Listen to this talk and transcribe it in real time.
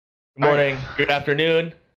Good morning, good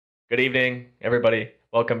afternoon, good evening, everybody.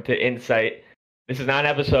 Welcome to Insight. This is not an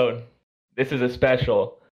episode. This is a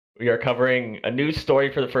special. We are covering a news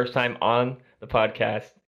story for the first time on the podcast,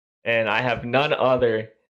 and I have none other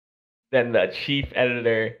than the chief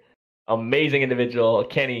editor, amazing individual,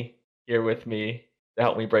 Kenny, here with me to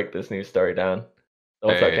help me break this news story down. So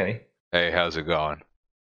what's up, Hey, Kenny? hey, how's it going?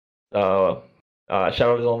 So, shout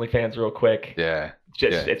out to the OnlyFans real quick. Yeah,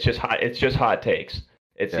 Just yeah, it's just hot. It's just hot takes.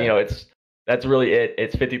 It's yeah, that's really it.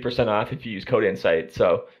 It's 50% off if you use code Insight.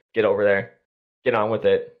 So get over there, get on with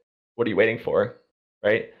it. What are you waiting for,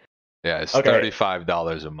 right? yeah. It's Okay.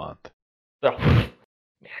 $35 a month. So,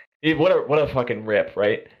 what a fucking rip,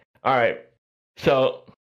 right? All right. So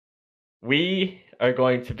we are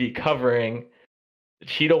going to be covering the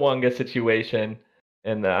Cheetah situation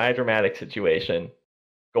and the iDramatic situation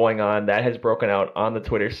going on that has broken out on the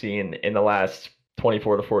Twitter scene in the last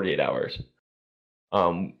 24 to 48 hours.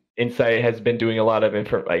 Insight has been doing a lot of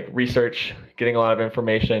research, getting a lot of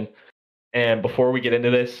information. And before we get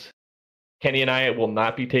into this, Kenny and I will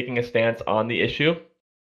not be taking a stance on the issue.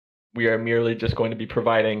 We are merely just going to be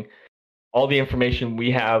providing all the information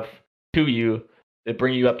we have to you to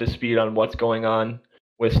bring you up to speed on what's going on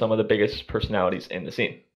with some of the biggest personalities in the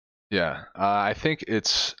scene. Yeah, I think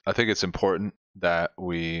it's important that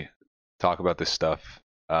we talk about this stuff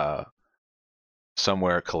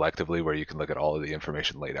somewhere collectively where you can look at all of the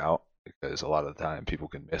information laid out, because a lot of the time people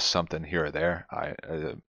can miss something here or there.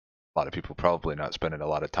 A lot of people probably not spending a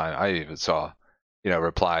lot of time. I even saw,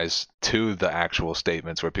 replies to the actual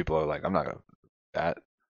statements where people are like, "I'm not gonna do that.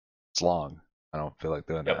 It's long. I don't feel like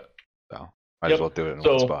doing that." So might as well do it in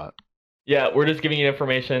one spot. Yeah, we're just giving you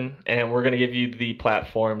information, and we're going to give you the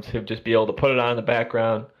platform to just be able to put it on in the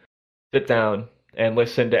background, sit down, and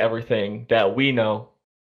listen to everything that we know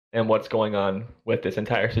and what's going on with this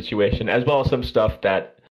entire situation, as well as some stuff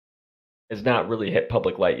that is not really hit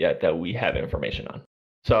public light yet that we have information on.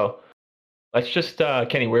 So let's just,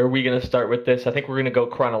 Kenny, where are we going to start with this? I think we're going to go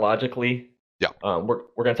chronologically. Yeah. We're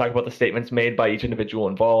going to talk about the statements made by each individual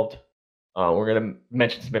involved. We're going to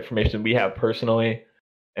mention some information we have personally,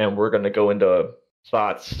 and we're going to go into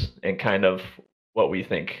thoughts and kind of what we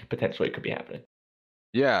think potentially could be happening.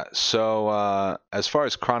 Yeah, so as far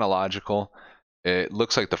as chronological, it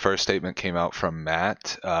looks like the first statement came out from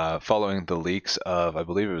Matt following the leaks of, I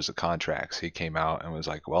believe it was the contracts. He came out and was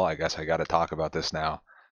like, well, I guess I got to talk about this now.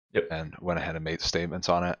 Yep. And went ahead and made statements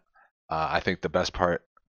on it. I think the best part,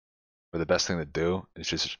 or the best thing to do, is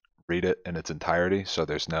just read it in its entirety, so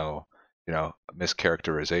there's no,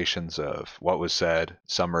 mischaracterizations of what was said,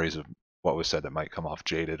 summaries of what was said that might come off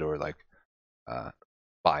jaded or like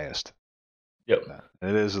biased. Yep. And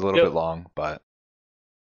it is a little bit long, but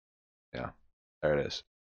yeah, there it is.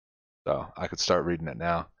 So I could start reading it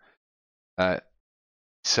now. It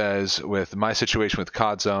says, with my situation with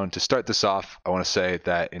COD Zone, to start this off, I want to say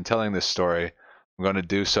that in telling this story, I'm going to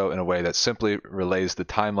do so in a way that simply relays the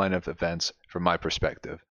timeline of events from my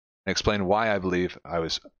perspective, and explain why I believe I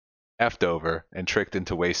was effed over and tricked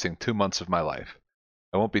into wasting 2 months of my life.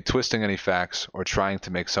 I won't be twisting any facts or trying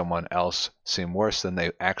to make someone else seem worse than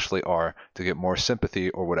they actually are to get more sympathy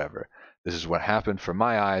or whatever. This is what happened from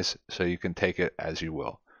my eyes, so you can take it as you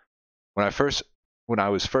will. When I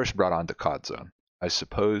was first brought onto COD Zone, I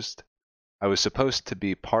was supposed to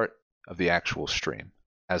be part of the actual stream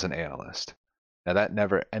as an analyst. Now that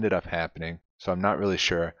never ended up happening, so I'm not really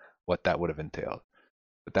sure what that would have entailed.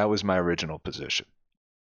 But that was my original position.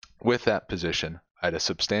 With that position, I had a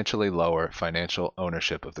substantially lower financial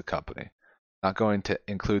ownership of the company. Not going to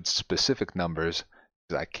include specific numbers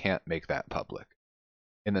because I can't make that public.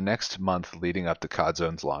 In the next month leading up to COD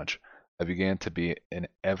Zone's launch, I began to be in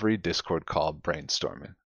every Discord call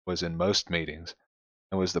brainstorming, was in most meetings,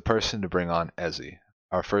 and was the person to bring on Ezzy,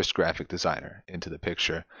 our first graphic designer, into the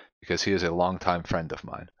picture because he is a longtime friend of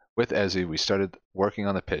mine. With Ezzy, we started working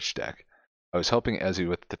on the pitch deck. I was helping Ezzy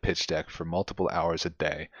with the pitch deck for multiple hours a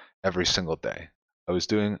day, every single day. I was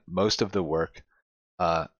doing most of the work,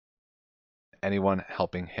 anyone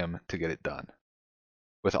helping him to get it done.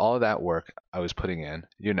 With all of that work I was putting in,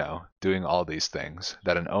 doing all these things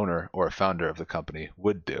that an owner or a founder of the company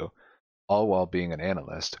would do, all while being an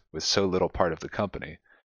analyst with so little part of the company,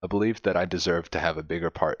 I believed that I deserved to have a bigger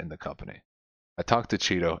part in the company. I talked to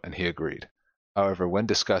Cheeto and he agreed. However, when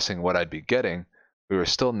discussing what I'd be getting, we were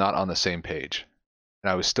still not on the same page, and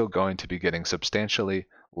I was still going to be getting substantially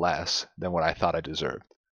less than what I thought I deserved.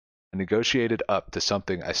 I negotiated up to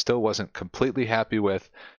something I still wasn't completely happy with,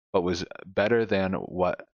 but was better than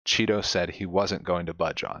what Cheeto said he wasn't going to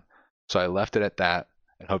budge on. So I left it at that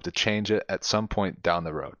and hope to change it at some point down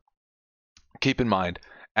the road. Keep in mind,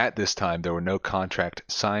 at this time there were no contract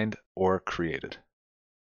signed or created.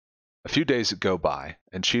 A few days go by,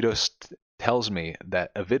 and Cheeto tells me that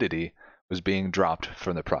Avidity was being dropped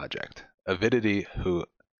from the project. Avidity, who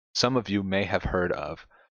some of you may have heard of,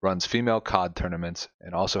 runs female COD tournaments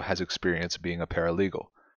and also has experience being a paralegal.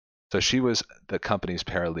 So she was the company's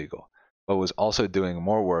paralegal, but was also doing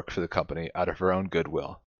more work for the company out of her own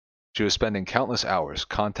goodwill. She was spending countless hours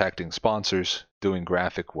contacting sponsors, doing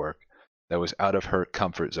graphic work that was out of her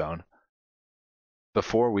comfort zone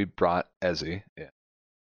before we brought Ezzy in,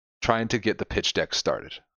 trying to get the pitch deck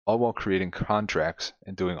started, all while creating contracts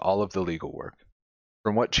and doing all of the legal work.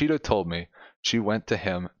 From what Cheeto told me, she went to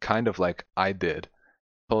him kind of like I did,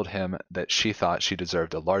 told him that she thought she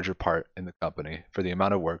deserved a larger part in the company for the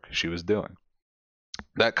amount of work she was doing.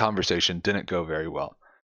 That conversation didn't go very well.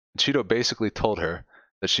 Cheeto basically told her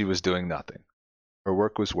that she was doing nothing. Her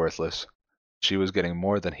work was worthless. She was getting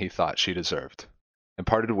more than he thought she deserved, and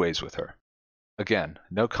parted ways with her. Again,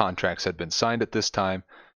 no contracts had been signed at this time.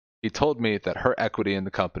 He told me that her equity in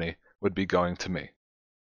the company would be going to me.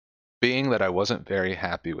 Being that I wasn't very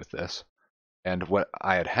happy with this, and what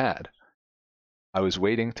I had, I was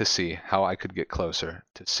waiting to see how I could get closer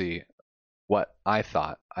to see what I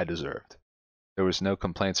thought I deserved. There was no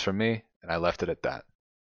complaints from me, and I left it at that.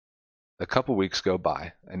 A couple weeks go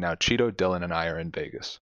by, and now Cheeto, Dylan, and I are in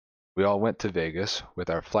Vegas. We all went to Vegas with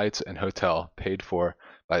our flights and hotel paid for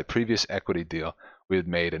by a previous equity deal we had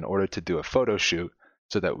made in order to do a photo shoot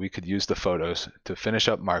so that we could use the photos to finish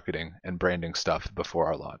up marketing and branding stuff before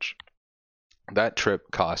our launch. That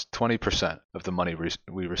trip cost 20% of the money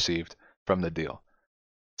we received from the deal.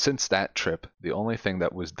 Since that trip, the only thing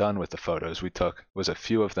that was done with the photos we took was a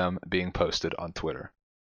few of them being posted on Twitter.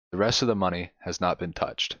 The rest of the money has not been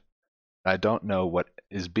touched. I don't know what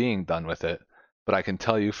is being done with it, but I can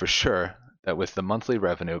tell you for sure that with the monthly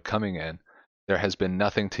revenue coming in, there has been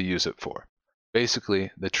nothing to use it for.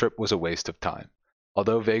 Basically, the trip was a waste of time.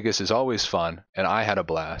 Although Vegas is always fun, and I had a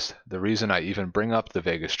blast, the reason I even bring up the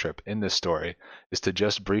Vegas trip in this story is to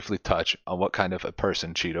just briefly touch on what kind of a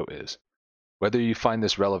person Cheeto is. Whether you find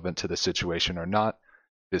this relevant to the situation or not,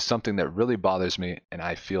 it is something that really bothers me, and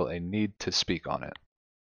I feel a need to speak on it.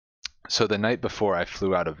 So the night before I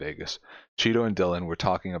flew out of Vegas, Cheeto and Dylan were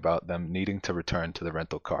talking about them needing to return to the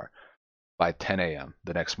rental car by 10 a.m.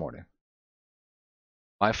 the next morning.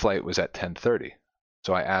 My flight was at 10:30,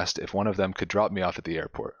 so I asked if one of them could drop me off at the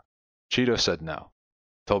airport. Cheeto said no,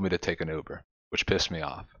 told me to take an Uber, which pissed me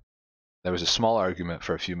off. There was a small argument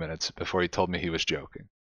for a few minutes before he told me he was joking.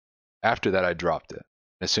 After that I dropped it,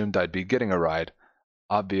 and assumed I'd be getting a ride,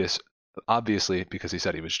 obviously because he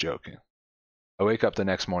said he was joking. I wake up the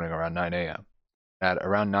next morning around 9 a.m. At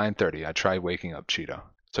around 9:30, I try waking up Cheeto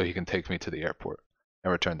so he can take me to the airport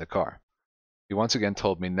and return the car. He once again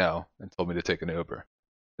told me no and told me to take an Uber.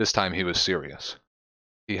 This time he was serious.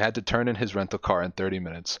 He had to turn in his rental car in 30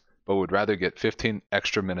 minutes, but would rather get 15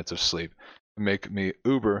 extra minutes of sleep and make me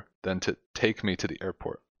Uber than to take me to the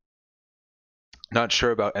airport. Not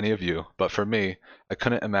sure about any of you, but for me, I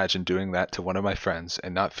couldn't imagine doing that to one of my friends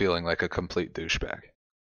and not feeling like a complete douchebag.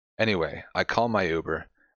 Anyway, I call my Uber,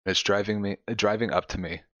 and it's driving up to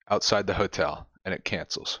me outside the hotel, and it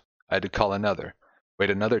cancels. I had to call another, wait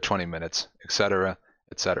another 20 minutes, etc.,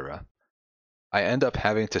 etc. I end up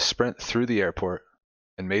having to sprint through the airport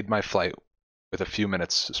and made my flight with a few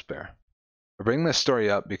minutes to spare. I bring this story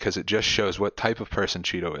up because it just shows what type of person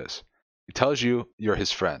Cheeto is. He tells you you're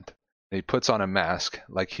his friend, and he puts on a mask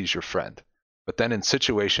like he's your friend. But then in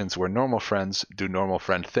situations where normal friends do normal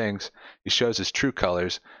friend things, he shows his true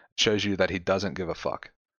colors, shows you that he doesn't give a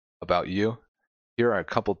fuck about you. Here are a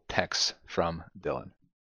couple texts from Dylan.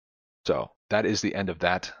 So that is the end of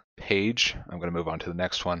that page. I'm going to move on to the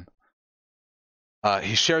next one.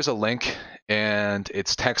 He shares a link, and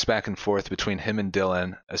it's text back and forth between him and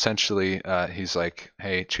Dylan. Essentially, he's like,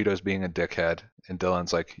 hey, Cheeto's being a dickhead. And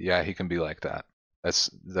Dylan's like, yeah, he can be like that.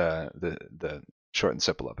 That's the short and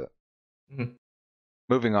simple of it. Mm-hmm.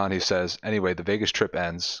 Moving on, he says, anyway, the Vegas trip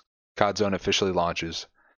ends. COD Zone officially launches.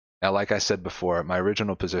 Now, like I said before, my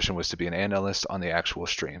original position was to be an analyst on the actual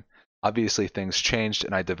stream. Obviously, things changed,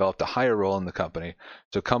 and I developed a higher role in the company,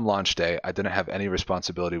 so come launch day, I didn't have any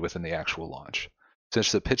responsibility within the actual launch.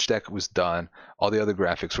 Since the pitch deck was done, all the other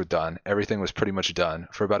graphics were done, everything was pretty much done.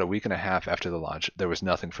 For about a week and a half after the launch, there was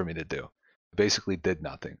nothing for me to do. I basically did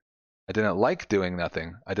nothing. I didn't like doing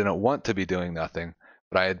nothing. I didn't want to be doing nothing,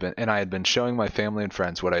 but I had been showing my family and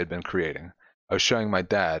friends what I had been creating. I was showing my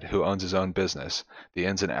dad, who owns his own business, the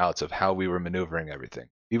ins and outs of how we were maneuvering everything.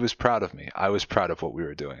 He was proud of me. I was proud of what we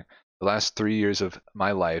were doing. The last 3 years of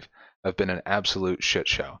my life have been an absolute shit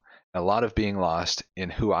show. A lot of being lost in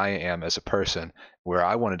who I am as a person, where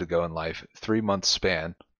I wanted to go in life, 3 months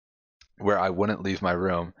span where I wouldn't leave my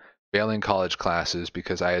room, failing college classes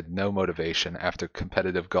because I had no motivation after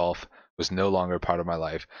competitive golf was no longer part of my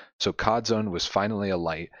life. So COD Zone was finally a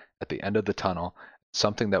light at the end of the tunnel,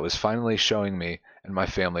 something that was finally showing me and my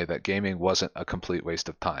family that gaming wasn't a complete waste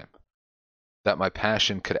of time, that my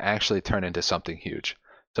passion could actually turn into something huge.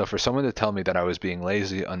 So for someone to tell me that I was being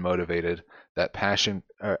lazy, unmotivated,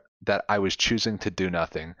 that I was choosing to do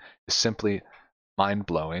nothing is simply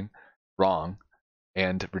mind-blowing, wrong,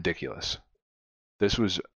 and ridiculous. This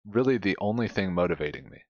was really the only thing motivating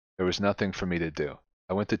me. There was nothing for me to do.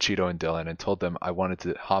 I went to Cheeto and Dylan and told them I wanted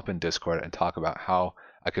to hop in Discord and talk about how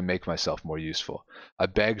I could make myself more useful. I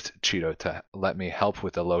begged Cheeto to let me help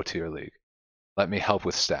with the low tier league. Let me help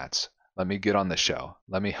with stats. Let me get on the show.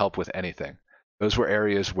 Let me help with anything. Those were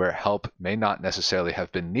areas where help may not necessarily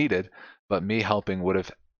have been needed, but me helping would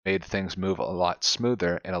have made things move a lot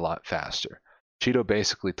smoother and a lot faster. Cheeto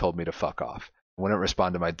basically told me to fuck off. Wouldn't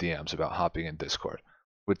respond to my DMs about hopping in Discord.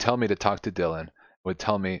 Would tell me to talk to Dylan. Would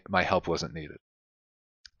tell me my help wasn't needed.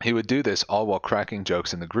 He would do this all while cracking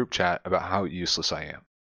jokes in the group chat about how useless I am.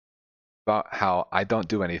 About how I don't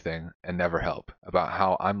do anything and never help. About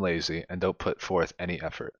how I'm lazy and don't put forth any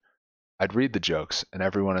effort. I'd read the jokes and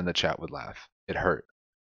everyone in the chat would laugh. It hurt.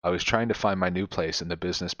 I was trying to find my new place in the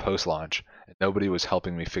business post-launch and nobody was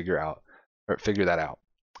helping me figure that out.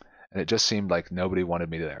 And it just seemed like nobody wanted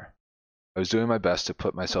me there. I was doing my best to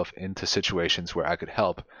put myself into situations where I could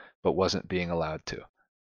help, but wasn't being allowed to.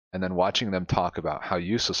 And then watching them talk about how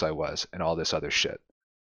useless I was and all this other shit.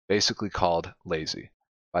 Basically called lazy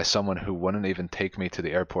by someone who wouldn't even take me to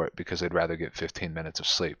the airport because they'd rather get 15 minutes of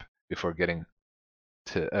sleep before turning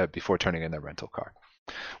in their rental car.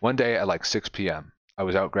 One day at like 6 p.m., I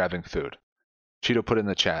was out grabbing food. Cheeto put in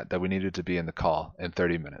the chat that we needed to be in the call in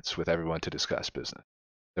 30 minutes with everyone to discuss business.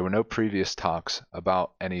 There were no previous talks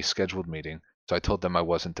about any scheduled meeting, so I told them I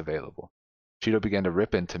wasn't available. Cheeto began to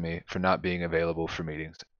rip into me for not being available for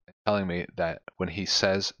meetings, and telling me that when he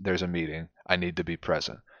says there's a meeting, I need to be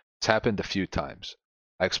present. It's happened a few times.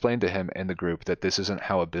 I explained to him in the group that this isn't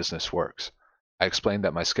how a business works. I explained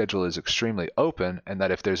that my schedule is extremely open and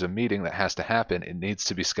that if there's a meeting that has to happen, it needs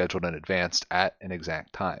to be scheduled in advance at an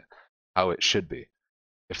exact time, how it should be.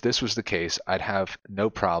 If this was the case, I'd have no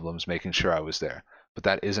problems making sure I was there. But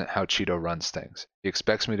that isn't how Cheeto runs things. He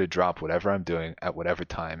expects me to drop whatever I'm doing at whatever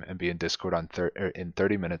time and be in Discord in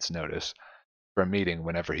 30 minutes notice for a meeting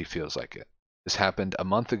whenever he feels like it. This happened a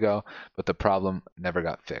month ago, but the problem never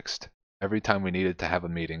got fixed. Every time we needed to have a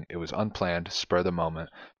meeting, it was unplanned, spur of the moment,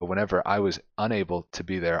 but whenever I was unable to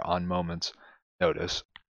be there on moment's notice,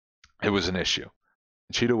 it was an issue.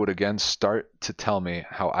 And Cheeto would again start to tell me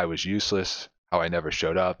how I was useless, how I never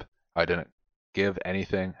showed up, how I didn't give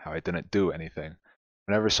anything, how I didn't do anything.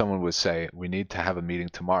 Whenever someone would say, we need to have a meeting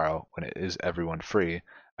tomorrow when it is everyone free,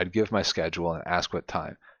 I'd give my schedule and ask what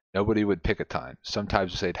time. Nobody would pick a time.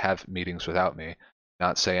 Sometimes they'd have meetings without me,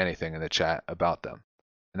 not say anything in the chat about them,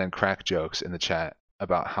 and then crack jokes in the chat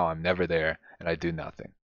about how I'm never there and I do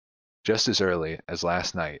nothing. Just as early as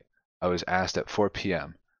last night, I was asked at 4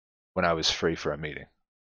 p.m. when I was free for a meeting.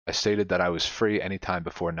 I stated that I was free anytime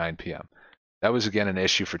before 9 p.m. That was again an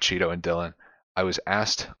issue for Cheeto and Dylan. I was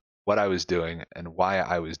asked what I was doing and why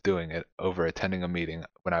I was doing it over attending a meeting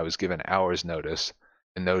when I was given hours notice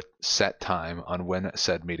and no set time on when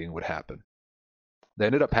said meeting would happen. They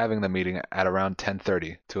ended up having the meeting at around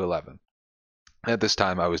 10:30 to 11. At this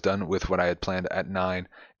time, I was done with what I had planned at 9 and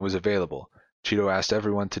was available. Cheeto asked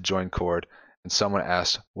everyone to join Cord, and someone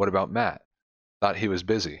asked, what about Matt? Thought he was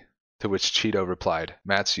busy. To which Cheeto replied,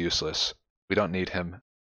 Matt's useless. We don't need him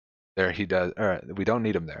there. We don't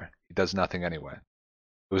need him there. He does nothing anyway.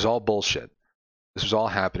 It was all bullshit. This was all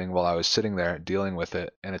happening while I was sitting there dealing with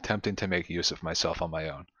it and attempting to make use of myself on my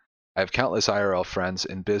own. I have countless IRL friends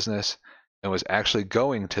in business and was actually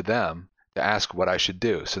going to them to ask what I should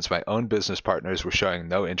do, since my own business partners were showing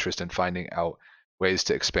no interest in finding out ways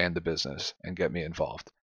to expand the business and get me involved.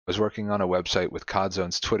 I was working on a website with COD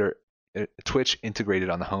Zone's Twitch integrated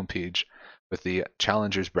on the homepage with the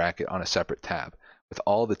challengers bracket on a separate tab, with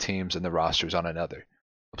all the teams and the rosters on another.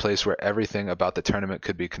 A place where everything about the tournament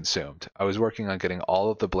could be consumed. I was working on getting all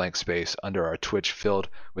of the blank space under our Twitch filled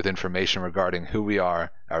with information regarding who we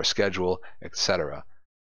are, our schedule, etc.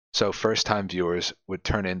 So first-time viewers would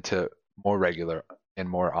turn into more regular and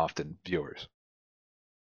more often viewers.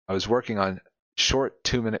 I was working on short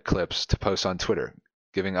 2-minute clips to post on Twitter,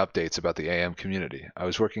 giving updates about the AM community. I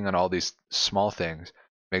was working on all these small things to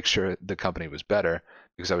make sure the company was better,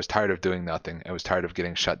 because I was tired of doing nothing and was tired of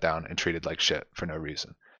getting shut down and treated like shit for no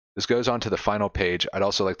reason. This goes on to the final page. I'd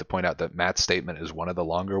also like to point out that Matt's statement is one of the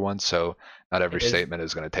longer ones, so not every statement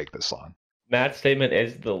is going to take this long. Matt's statement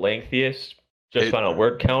is the lengthiest, just on a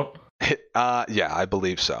word count. Yeah, I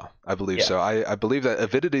believe so. I believe so. I believe that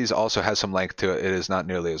Avidity's also has some length to it. It is not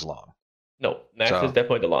nearly as long. No, Matt's is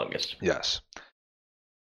definitely the longest. Yes.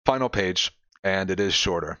 Final page, and it is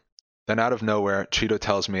shorter. Then out of nowhere, Cheeto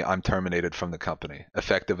tells me I'm terminated from the company,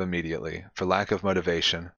 effective immediately, for lack of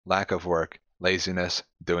motivation, lack of work, laziness,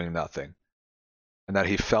 doing nothing. And that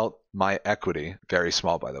he felt my equity, very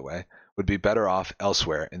small by the way, would be better off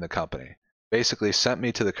elsewhere in the company. Basically sent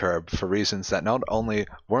me to the curb for reasons that not only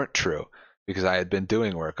weren't true, because I had been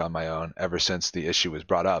doing work on my own ever since the issue was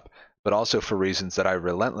brought up, but also for reasons that I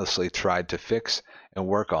relentlessly tried to fix and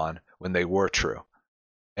work on when they were true,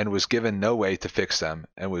 and was given no way to fix them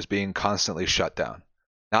and was being constantly shut down.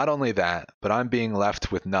 Not only that, but I'm being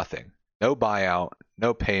left with nothing. No buyout,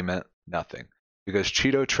 no payment, nothing. Because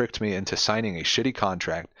Cheeto tricked me into signing a shitty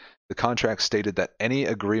contract. The contract stated that any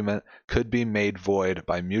agreement could be made void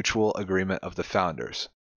by mutual agreement of the founders.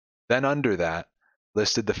 Then under that,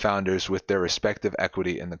 listed the founders with their respective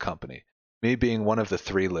equity in the company, me being one of the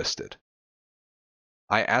 3 listed.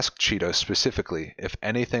 I asked Cheeto specifically if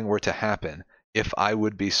anything were to happen, if I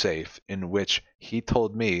would be safe, in which he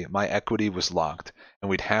told me my equity was locked and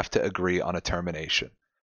we'd have to agree on a termination.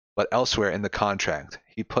 But elsewhere in the contract,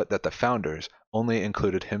 he put that the founders only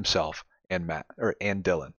included himself and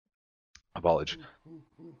Dylan. Apology.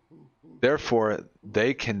 Therefore,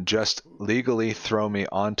 they can just legally throw me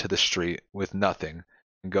onto the street with nothing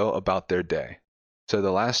and go about their day. So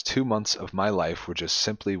the last 2 months of my life were just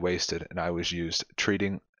simply wasted, and I was used,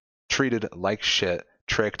 treated like shit,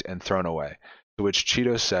 tricked, and thrown away. To which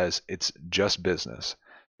Cheeto says it's just business,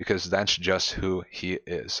 because that's just who he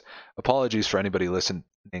is. Apologies for anybody listening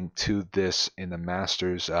to this in the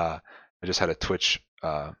Masters. I just had a Twitch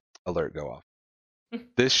alert go off.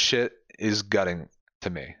 This shit is gutting to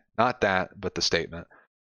me. Not that, but the statement.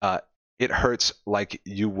 It hurts like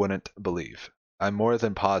you wouldn't believe. I'm more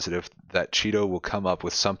than positive that Cheeto will come up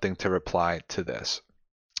with something to reply to this.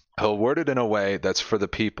 He'll word it in a way that's for the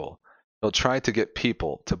people. He'll try to get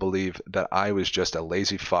people to believe that I was just a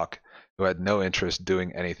lazy fuck who had no interest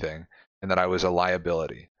doing anything, and that I was a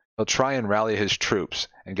liability. He'll try and rally his troops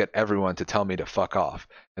and get everyone to tell me to fuck off,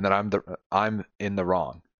 and that I'm in the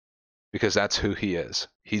wrong. Because that's who he is.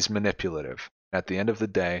 He's manipulative. At the end of the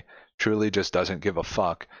day, truly just doesn't give a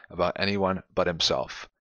fuck about anyone but himself.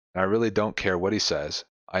 And I really don't care what he says.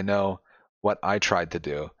 I know what I tried to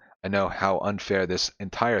do. I know how unfair this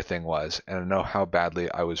entire thing was, and I know how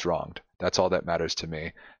badly I was wronged. That's all that matters to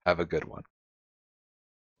me. Have a good one.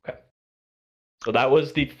 Okay. So that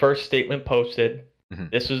was the first statement posted. Mm-hmm.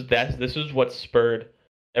 This is what spurred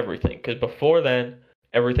everything. Because before then,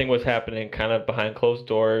 everything was happening kind of behind closed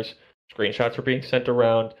doors. Screenshots were being sent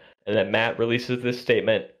around, and then Matt releases this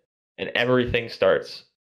statement, and everything starts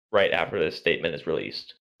right after this statement is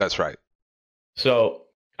released. That's right. So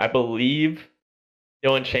I believe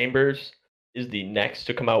Dylan Chambers is the next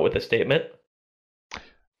to come out with a statement.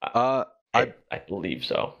 I believe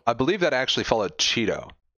so. I believe that actually followed Cheeto.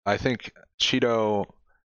 I think Cheeto,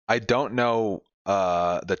 I don't know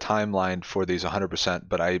the timeline for these 100%,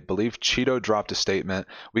 but I believe Cheeto dropped a statement.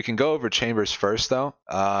 We can go over Chambers first, though,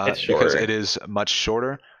 because it is much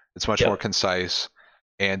shorter. It's much more concise,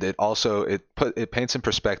 and it also it paints in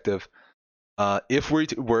perspective. If we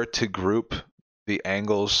were to group the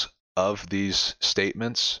angles of these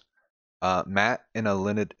statements, Matt and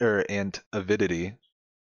Avidity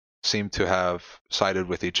seem to have sided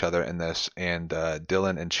with each other in this, and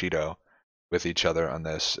Dylan and Cheeto with each other on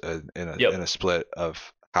this in a split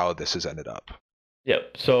of how this has ended up.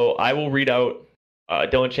 Yep. So I will read out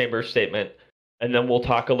Dylan Chambers' statement, and then we'll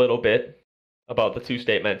talk a little bit about the 2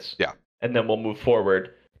 statements. Yeah. And then we'll move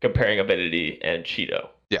forward comparing Avidity and Cheeto.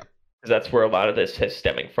 Yeah. Because that's where a lot of this is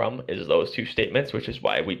stemming from, is those 2 statements, which is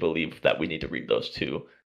why we believe that we need to read those 2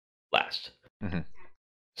 last. Mm-hmm.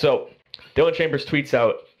 So Dylan Chambers tweets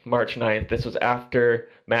out March 9th. This was after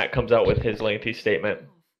Matt comes out with his lengthy statement.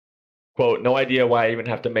 Quote, no idea why I even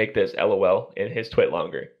have to make this, LOL, in his tweet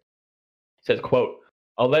longer. Says, quote,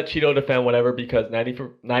 I'll let Cheeto defend whatever because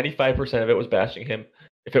 95% of it was bashing him.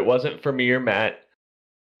 If it wasn't for me,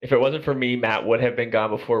 Matt would have been gone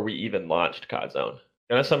before we even launched COD-Zone.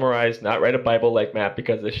 Gonna summarize, not write a Bible like Matt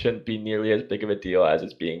because this shouldn't be nearly as big of a deal as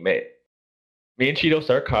it's being made. Me and Cheeto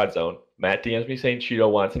start COD-Zone. Matt DMs me saying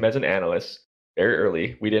Cheeto wants him as an analyst. Very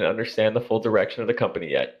early. We didn't understand the full direction of the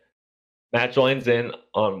company yet. Matt joins in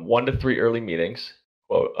on 1 to 3 early meetings,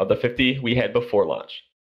 quote, of the 50 we had before launch.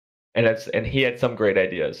 And he had some great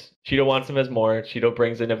ideas. Cheeto wants him as more. Cheeto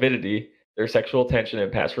brings in Avidity. Their sexual tension and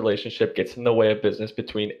past relationship gets in the way of business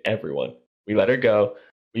between everyone. We let her go.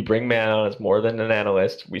 We bring Matt on as more than an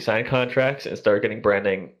analyst. We sign contracts and start getting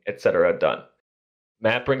branding, etc. done.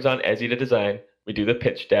 Matt brings on Ezzy to design. We do the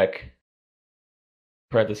pitch deck.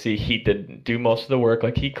 Parenthesis, he didn't do most of the work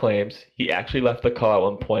like he claims. He actually left the call at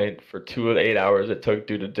one point for 2 of the 8 hours it took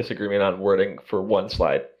due to disagreement on wording for one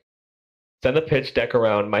slide. Send the pitch deck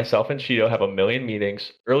around. Myself and Cheeto have a million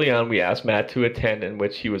meetings. Early on, we asked Matt to attend, in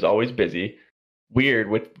which he was always busy. Weird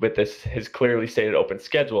with this his clearly stated open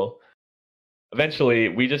schedule. Eventually,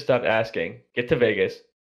 we just stopped asking. Get to Vegas.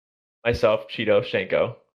 Myself, Cheeto,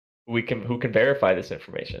 Shanko, who can verify this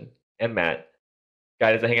information, and Matt.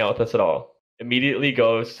 Guy doesn't hang out with us at all. Immediately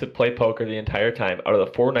goes to play poker the entire time. Out of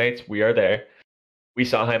the 4 nights we are there, we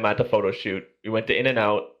saw him at the photo shoot. We went to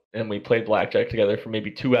In-N-Out and we played blackjack together for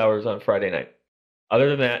maybe 2 hours on Friday night. Other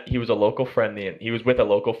than that, he was with a local friend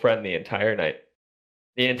the entire night.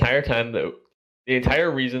 The entire time, the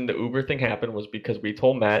entire reason the Uber thing happened was because we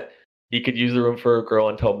told Matt he could use the room for a girl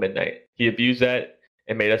until midnight. He abused that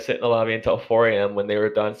and made us sit in the lobby until 4 a.m. when they were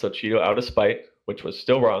done. So Cheeto, out of spite, which was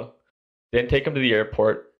still wrong, didn't take him to the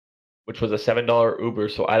airport, which was a $7 Uber.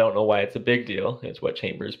 So I don't know why it's a big deal. It's what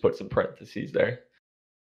Chambers puts in parentheses there.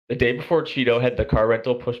 The day before, Cheeto had the car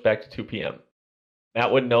rental pushed back to 2 p.m.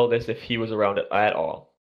 Matt would know this if he was around it at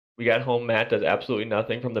all. We got home. Matt does absolutely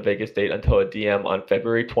nothing from the Vegas date until a DM on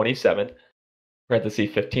February 27th,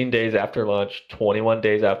 parenthesis 15 days after launch, 21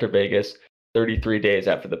 days after Vegas, 33 days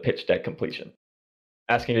after the pitch deck completion,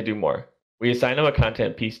 asking to do more. We assigned him a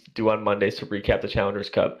content piece to do on Mondays to recap the Challengers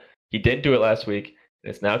Cup. He didn't do it last week,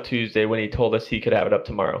 and it's now Tuesday when he told us he could have it up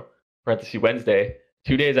tomorrow, parenthesis Wednesday,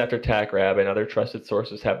 2 days after TACRAB and other trusted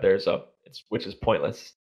sources have theirs up, which is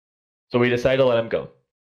pointless. So we decided to let him go.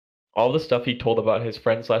 All the stuff he told about his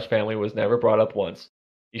friend/family was never brought up once.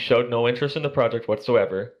 He showed no interest in the project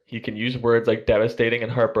whatsoever. He can use words like devastating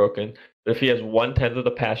and heartbroken, but if he has 1/10 of the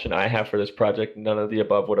passion I have for this project, none of the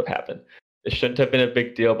above would have happened. It shouldn't have been a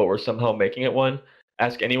big deal, but we're somehow making it one.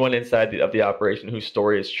 Ask anyone inside of the operation whose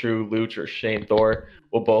story is true. Luch or Shane Thor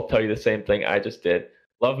will both tell you the same thing I just did.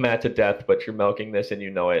 Love Matt to death, but you're milking this and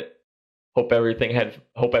you know it. Hope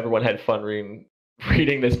everyone had fun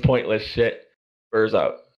reading this pointless shit. Burrs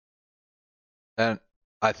out. And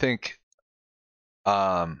I think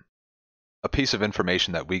a piece of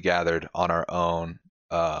information that we gathered on our own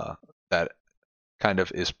that kind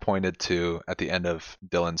of is pointed to at the end of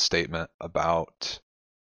Dylan's statement about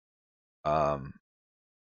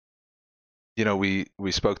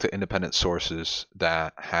we spoke to independent sources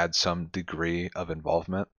that had some degree of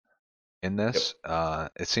involvement in this.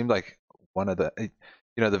 Yep. It seemed like one of the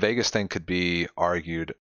the Vegas thing could be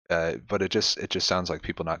argued, but it just sounds like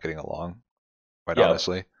people not getting along, quite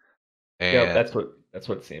honestly. And yeah, that's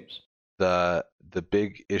what it seems. The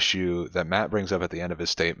big issue that Matt brings up at the end of his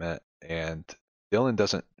statement, and Dylan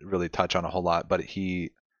doesn't really touch on a whole lot, but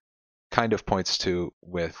he kind of points to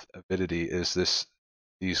with Avidity, is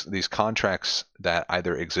these contracts that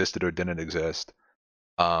either existed or didn't exist.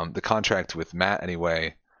 The contract with Matt,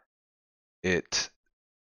 anyway, it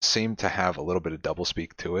seemed to have a little bit of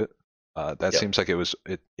doublespeak to it. That seems like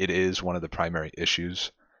it is one of the primary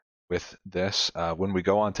issues with this. When we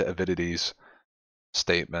go on to Avidity's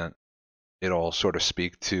statement, it'll sort of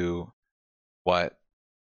speak to what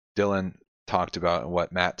Dylan talked about and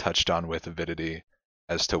what Matt touched on with Avidity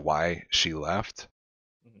as to why she left.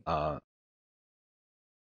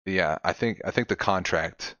 Yeah, I think the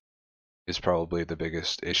contract is probably the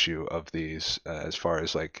biggest issue of these, as far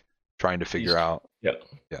as like trying to figure out.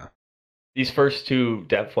 Yeah. These first two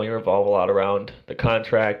definitely revolve a lot around the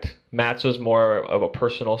contract. Matt's was more of a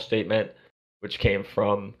personal statement, which came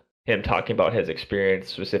from him talking about his experience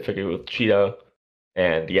specifically with Cheetah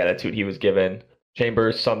and the attitude he was given.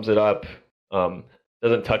 Chambers sums it up,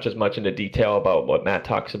 doesn't touch as much into detail about what Matt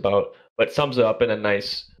talks about, but sums it up in a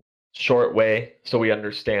nice short way so we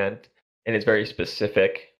understand, and is very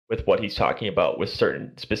specific with what he's talking about with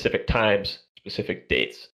certain specific times, specific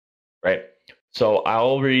dates, right? So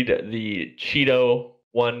I'll read the Cheeto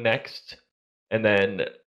one next, and then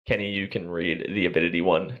Kenny, you can read the Avidity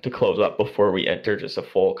one to close up before we enter just a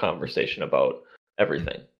full conversation about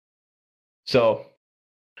everything. So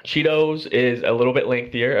Cheeto's is a little bit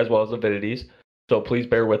lengthier as well as Avidity's, so please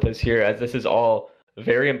bear with us here, as this is all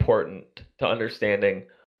very important to understanding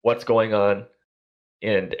what's going on,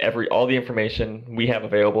 and all the information we have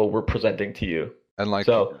available we're presenting to you. And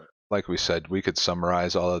like we said, we could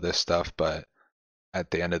summarize all of this stuff, but at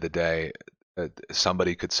the end of the day,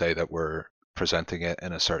 somebody could say that we're presenting it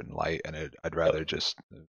in a certain light, and I'd rather just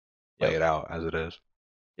lay it out as it is.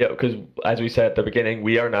 Yeah, because as we said at the beginning,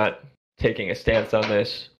 we are not taking a stance on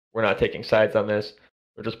this. We're not taking sides on this.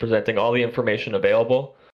 We're just presenting all the information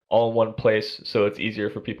available. all in one place so it's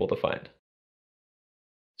easier for people to find.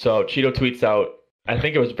 So Cheeto tweets out, I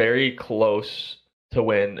think it was very close to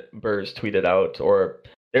when Burrs tweeted out, or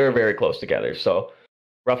they were very close together. So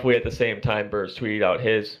roughly at the same time, Burrs tweeted out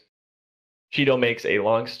his. Cheeto makes a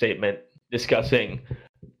long statement discussing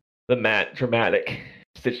the Matt dramatic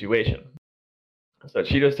situation. So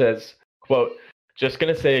Cheeto says, quote, just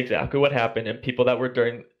going to say exactly what happened, and people that were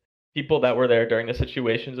there during the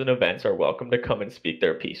situations and events are welcome to come and speak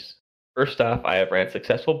their piece. First off, I have ran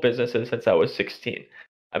successful businesses since I was 16.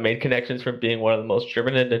 I made connections from being one of the most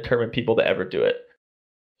driven and determined people to ever do it.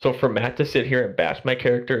 So for Matt to sit here and bash my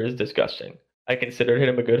character is disgusting. I considered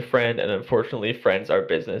him a good friend, and unfortunately, friends and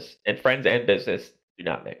business do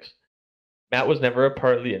not mix. Matt was never a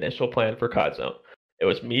part of the initial plan for COD It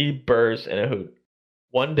was me, Burrs, and a hoot.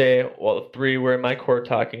 One day, while the three were in my court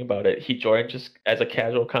talking about it, he joined just as a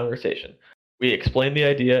casual conversation. We explained the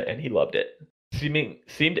idea, and he loved it.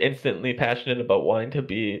 Seemed instantly passionate about wanting to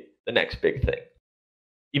be the next big thing.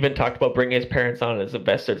 Even talked about bringing his parents on as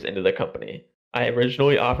investors into the company. I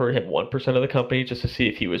originally offered him 1% of the company just to see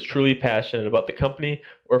if he was truly passionate about the company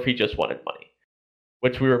or if he just wanted money,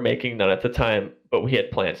 which we were making none at the time, but we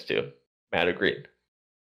had plans to. Matt agreed.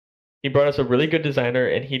 He brought us a really good designer,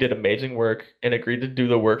 and he did amazing work and agreed to do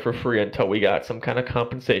the work for free until we got some kind of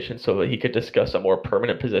compensation so that he could discuss a more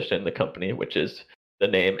permanent position in the company, which is the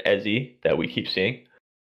name Ezzy that we keep seeing.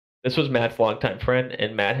 This was Matt's longtime friend,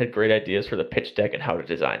 and Matt had great ideas for the pitch deck and how to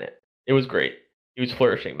design it. It was great. He was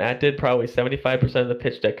flourishing. Matt did probably 75% of the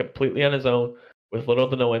pitch deck completely on his own, with little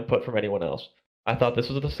to no input from anyone else. I thought this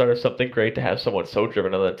was the start of something great to have someone so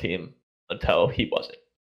driven on the team, until he wasn't.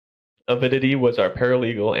 Avidity was our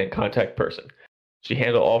paralegal and contact person. She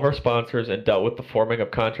handled all of our sponsors and dealt with the forming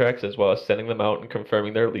of contracts as well as sending them out and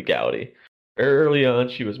confirming their legality. Very early on,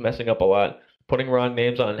 she was messing up a lot, putting wrong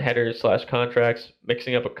names on headers/contracts,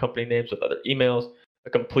 mixing up company names with other emails, a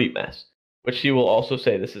complete mess, which she will also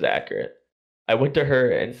say this is accurate. I went to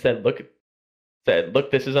her and said, look,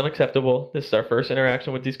 this is unacceptable. This is our first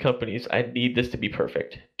interaction with these companies. I need this to be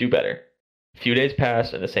perfect. Do better. A few days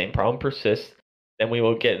pass and the same problem persists. Then we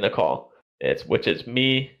will get in a call, which is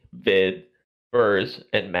me, Vid, Burrs,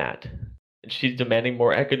 and Matt. And she's demanding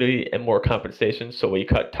more equity and more compensation, so we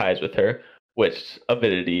cut ties with her, which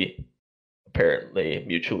Avidity apparently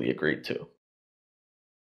mutually agreed to.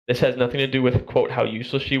 This has nothing to do with, quote, how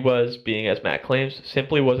useless she was, being as Matt claims,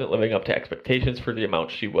 simply wasn't living up to expectations for the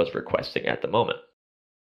amount she was requesting at the moment.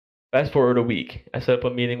 Fast forward a week, I set up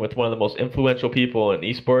a meeting with one of the most influential people in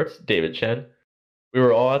esports, David Chen. We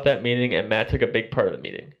were all at that meeting, and Matt took a big part of the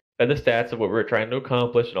meeting, fed the stats of what we were trying to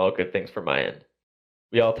accomplish and all good things from my end.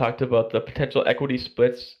 We all talked about the potential equity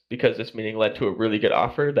splits because this meeting led to a really good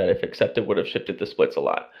offer that, if accepted, would have shifted the splits a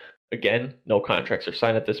lot. Again, no contracts are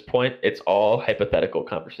signed at this point. It's all hypothetical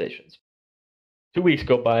conversations. 2 weeks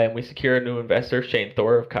go by, and we secure a new investor, Shane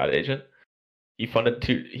Thor of COD Agent. He funded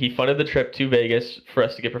the trip to Vegas for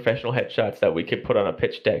us to get professional headshots that we could put on a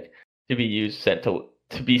pitch deck to be sent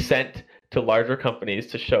to larger companies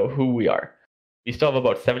to show who we are. We still have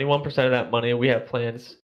about 71% of that money we have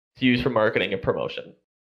plans to use for marketing and promotion.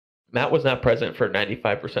 Matt was not present for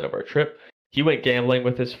 95% of our trip. He went gambling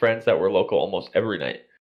with his friends that were local almost every night.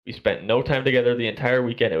 We spent no time together the entire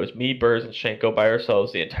weekend. It was me, Burrs, and Shanko by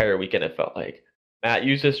ourselves the entire weekend, it felt like. Matt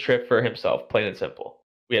used this trip for himself, plain and simple.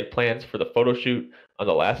 We had plans for the photo shoot on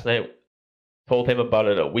the last night, told him about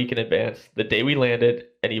it a week in advance, the day we landed,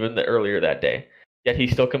 and even earlier that day. Yet he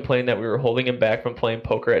still complained that we were holding him back from playing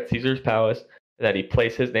poker at Caesar's Palace and that he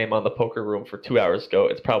placed his name on the poker room for 2 hours ago.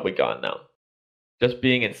 It's probably gone now. Just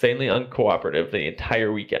being insanely uncooperative the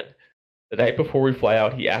entire weekend. The night before we fly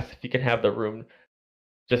out, he asked if he can have the room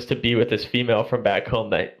just to be with this female from back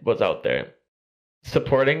home that was out there.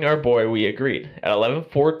 Supporting our boy, we agreed. At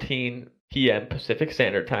 11:14 p.m. Pacific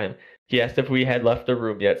Standard Time, he asked if we had left the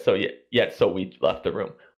room yet, so we left the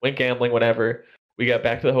room. Went gambling, whatever. We got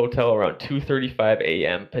back to the hotel around 2:35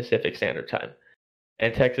 a.m. Pacific Standard Time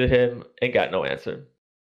and texted him and got no answer.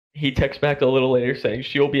 He texted back a little later saying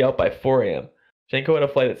she'll be out by 4 a.m. Shanko had a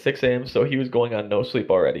flight at 6 a.m., so he was going on no sleep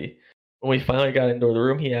already. When we finally got into the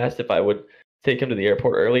room, he asked if I would take him to the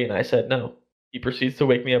airport early, and I said no. He proceeds to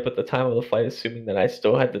wake me up at the time of the flight, assuming that I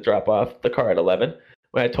still had to drop off the car at 11.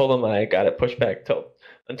 When I told him I got it pushed back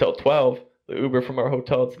until 12, the Uber from our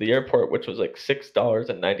hotel to the airport, which was like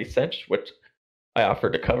 $6.90, which I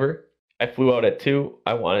offered to cover. I flew out at 2.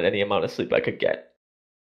 I wanted any amount of sleep I could get.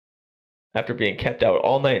 After being kept out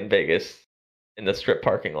all night in Vegas in the strip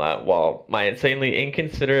parking lot while my insanely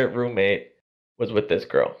inconsiderate roommate was with this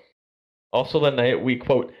girl. Also the night we,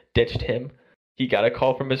 quote, ditched him, he got a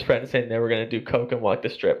call from his friend saying they were going to do coke and walk the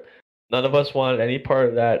strip. None of us wanted any part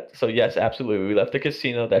of that. So yes, absolutely, we left the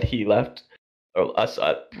casino that he left or us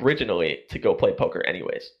originally to go play poker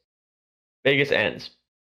anyways. Vegas ends.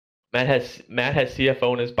 Matt has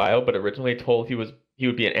CFO in his bio, but originally told he would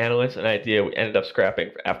be an analyst, an idea we ended up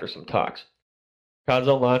scrapping after some talks. COD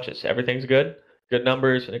launches. Everything's good. Good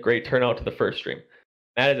numbers and a great turnout to the first stream.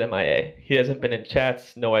 Matt is MIA. He hasn't been in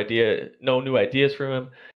chats. No new ideas from him.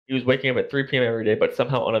 He was waking up at 3 p.m. every day, but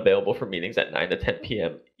somehow unavailable for meetings at 9 to 10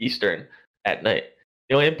 p.m. Eastern at night.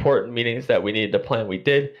 The only important meetings that we needed to plan, we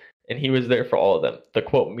did, and he was there for all of them. The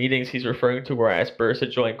quote meetings he's referring to where I asked Burrs to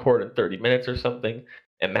join court in 30 minutes or something,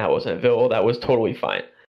 and Matt wasn't available, that was totally fine.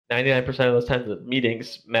 99% of those times the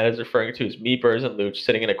meetings Matt is referring to is me, Burrs, and Luch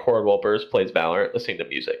sitting in a court while Burrs plays Valorant, listening to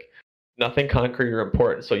music. Nothing concrete or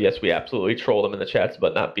important, so yes, we absolutely trolled him in the chats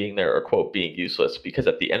about not being there or, quote, being useless, because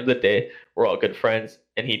at the end of the day, we're all good friends,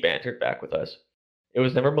 and he bantered back with us. It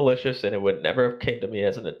was never malicious, and it would never have came to me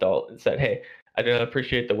as an adult and said, hey, I do not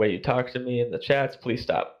appreciate the way you talk to me in the chats, please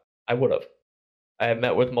stop. I would have. I have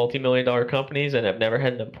met with multi-million-dollar companies and have never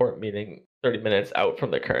had an important meeting 30 minutes out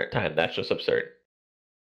from the current time. That's just absurd.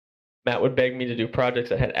 Matt would beg me to do projects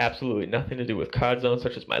that had absolutely nothing to do with COD Zone,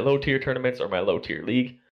 such as my low-tier tournaments or my low-tier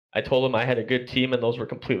league. I told him I had a good team and those were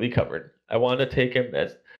completely covered. I wanted him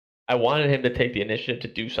to take the initiative to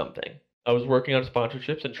do something. I was working on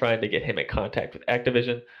sponsorships and trying to get him in contact with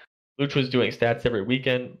Activision. Luch was doing stats every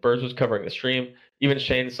weekend. Burrs was covering the stream. Even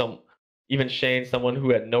Shane, someone who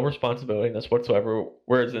had no responsibility in this whatsoever,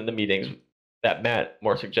 words in the meetings that Matt,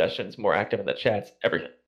 more suggestions, more active in the chats,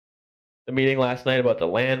 everything. The meeting last night about the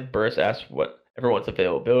land, Burrs asked what everyone's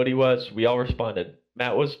availability was. We all responded.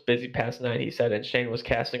 Matt was busy past 9, he said, and Shane was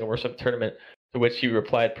casting over some tournament, to which he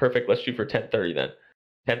replied, perfect, let's shoot for 10:30 then.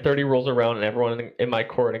 10:30 rolls around and everyone in my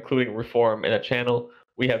court, including Reform and a channel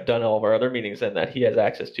we have done all of our other meetings in that he has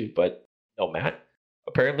access to, but no Matt.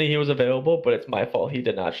 Apparently he was available, but it's my fault he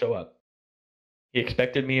did not show up. He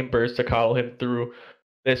expected me and Burrs to coddle him through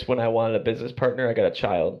this when I wanted a business partner. I got a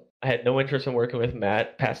child. I had no interest in working with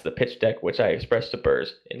Matt past the pitch deck, which I expressed to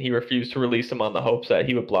Burrs, and he refused to release him on the hopes that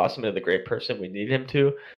he would blossom into the great person we needed him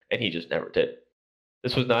to, and he just never did.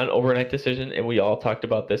 This was not an overnight decision, and we all talked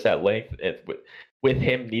about this at length with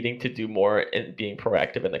him needing to do more and being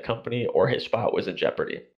proactive in the company, or his spot was in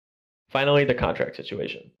jeopardy. Finally, the contract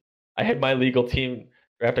situation. I had my legal team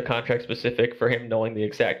draft a contract specific for him, knowing the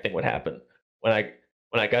exact thing would happen. When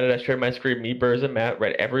I got it, I shared my screen. Me, Burrs, and Matt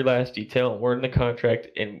read every last detail and word in the contract,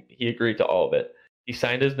 and he agreed to all of it. He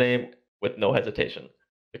signed his name with no hesitation.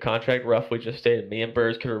 The contract roughly just stated me and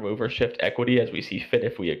Burrs could remove or shift equity as we see fit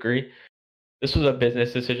if we agree. This was a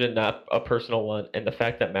business decision, not a personal one, and the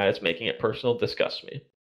fact that Matt is making it personal disgusts me.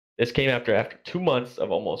 This came after 2 months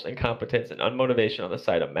of almost incompetence and unmotivation on the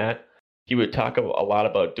side of Matt. He would talk a lot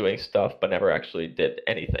about doing stuff, but never actually did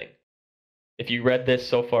anything. If you read this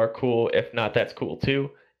so far, cool. If not, that's cool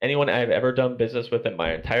too. Anyone I've ever done business with in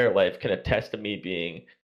my entire life can attest to me being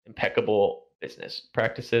impeccable business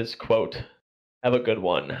practices. Quote, have a good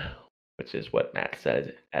one, which is what Matt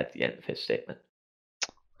said at the end of his statement.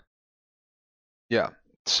 Yeah.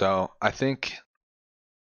 So I think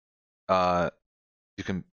you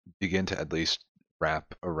can begin to at least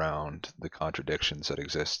wrap around the contradictions that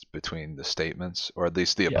exist between the statements, or at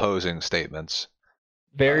least the opposing statements.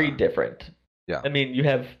 Very different. Yeah. I mean, you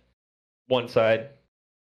have one side,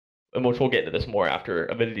 and which we'll get into this more after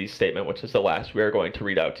Avidity's statement, which is the last we are going to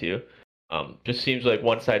read out to you. Just seems like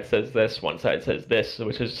one side says this, one side says this,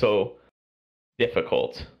 which is so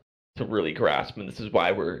difficult to really grasp. And this is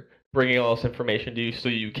why we're bringing all this information to you, so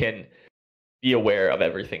you can be aware of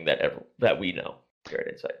everything that we know here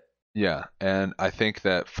at Insight. Yeah, and I think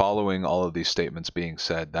that following all of these statements being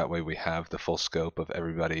said, that way we have the full scope of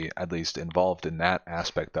everybody at least involved in that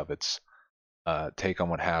aspect of its take on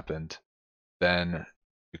what happened. Then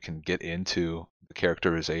you can get into the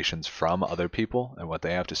characterizations from other people and what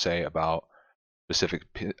they have to say about specific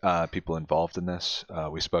people involved in this.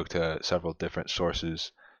 We spoke to several different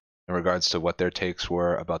sources in regards to what their takes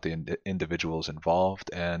were about the individuals involved,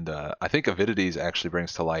 and I think Avidity's actually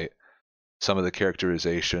brings to light some of the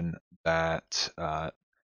characterization that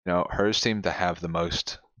hers seemed to have the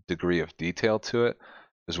most degree of detail to it,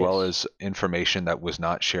 as well as information that was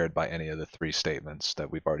not shared by any of the three statements that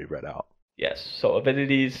we've already read out. Yes, so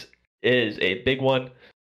Avidity's is a big one.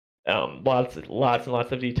 Lots and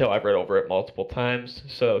lots of detail. I've read over it multiple times.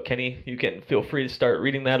 So Kenny, you can feel free to start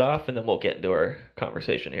reading that off, and then we'll get into our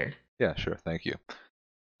conversation here. Yeah, sure. Thank you.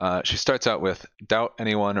 She starts out with, doubt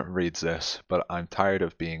anyone reads this, but I'm tired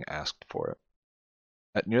of being asked for it.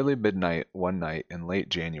 At nearly midnight one night in late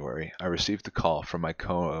January, I received a call from my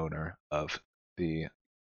co-owner of the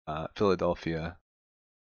Philadelphia,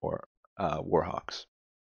 or Warhawks.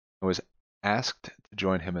 I was asked to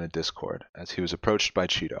join him in a Discord as he was approached by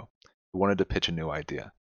Cheeto, who wanted to pitch a new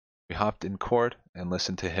idea. We hopped in Cord and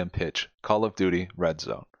listened to him pitch Call of Duty Red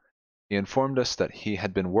Zone. He informed us that he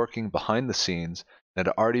had been working behind the scenes and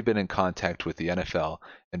had already been in contact with the NFL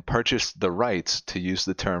and purchased the rights to use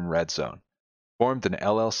the term Red Zone, formed an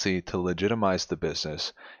LLC to legitimize the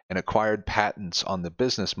business, and acquired patents on the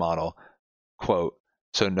business model, quote,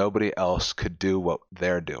 so nobody else could do what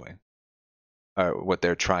they're doing, or what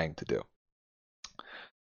they're trying to do.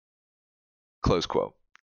 Close quote.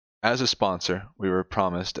 As a sponsor, we were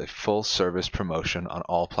promised a full service promotion on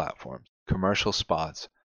all platforms, commercial spots,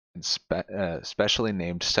 and specially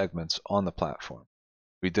named segments on the platform.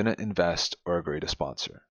 We didn't invest or agree to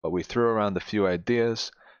sponsor, but we threw around a few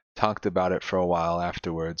ideas, talked about it for a while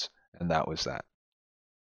afterwards, and that was that.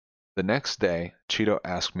 The next day, Cheeto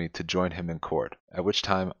asked me to join him in Cord, at which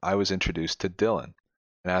time I was introduced to Dylan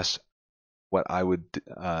and asked what I would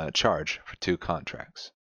charge for 2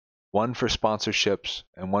 contracts, one for sponsorships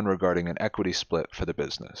and one regarding an equity split for the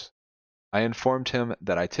business. I informed him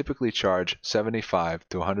that I typically charge $75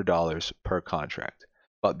 to $100 per contract,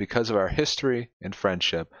 but because of our history and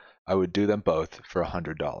friendship, I would do them both for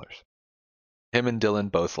 $100. Him and Dylan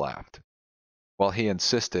both laughed, while he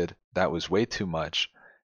insisted that was way too much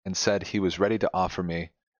and said he was ready to offer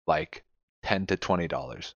me like $10 to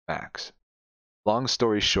 $20 max. Long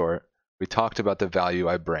story short, we talked about the value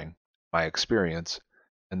I bring, my experience,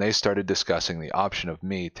 and they started discussing the option of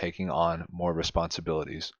me taking on more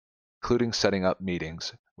responsibilities, including setting up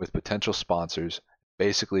meetings with potential sponsors,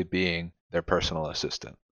 basically being their personal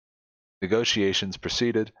assistant. Negotiations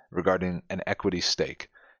proceeded regarding an equity stake,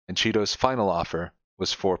 and Cheeto's final offer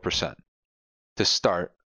was 4% to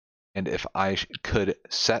start, and if I could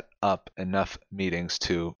set up enough meetings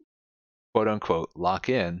to quote-unquote lock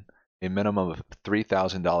in a minimum of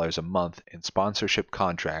 $3,000 a month in sponsorship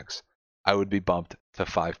contracts, I would be bumped to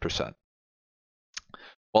 5%.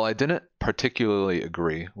 While I didn't particularly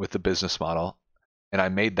agree with the business model, and I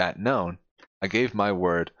made that known, I gave my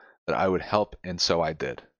word that I would help, and so I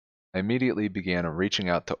did. I immediately began reaching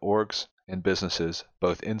out to orgs and businesses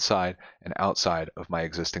both inside and outside of my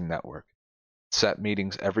existing network. Set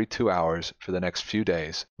meetings every 2 hours for the next few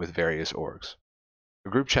days with various orgs. A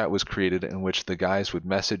group chat was created in which the guys would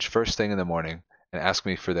message first thing in the morning and ask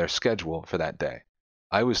me for their schedule for that day.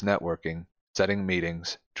 I was networking, setting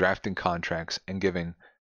meetings, drafting contracts, and giving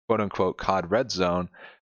quote-unquote COD Red Zone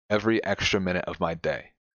every extra minute of my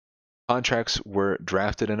day. Contracts were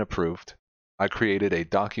drafted and approved. I created a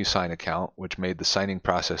DocuSign account, which made the signing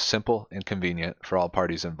process simple and convenient for all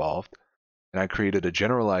parties involved, and I created a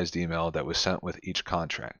generalized email that was sent with each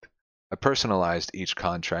contract. I personalized each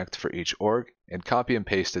contract for each org and copy and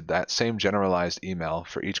pasted that same generalized email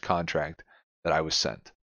for each contract that was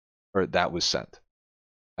sent.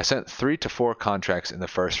 I sent 3 to 4 contracts in the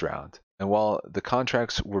first round, and while the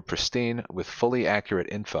contracts were pristine with fully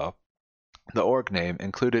accurate info, the org name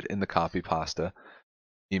included in the copy pasta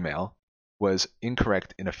email was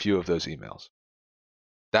incorrect in a few of those emails.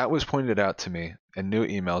 That was pointed out to me, and new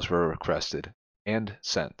emails were requested and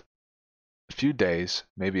sent. A few days,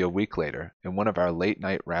 maybe a week later, in one of our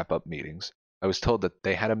late-night wrap-up meetings, I was told that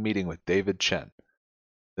they had a meeting with David Chen.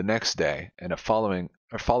 The next day, and a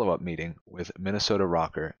follow-up meeting with Minnesota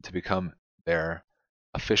Rocker to become their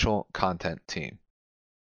official content team.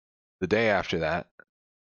 The day after that,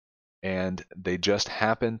 and they just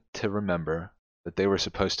happened to remember that they were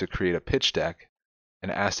supposed to create a pitch deck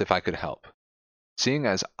and asked if I could help. Seeing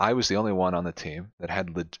as I was the only one on the team that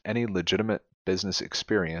had any legitimate business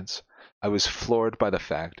experience, I was floored by the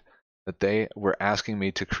fact that they were asking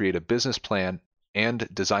me to create a business plan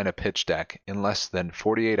and design a pitch deck in less than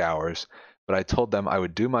 48 hours, but I told them I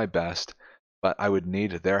would do my best, but I would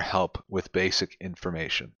need their help with basic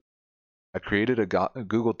information. I created a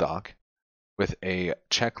Google Doc with a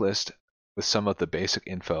checklist with some of the basic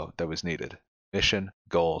info that was needed: mission,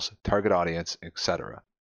 goals, target audience, etc.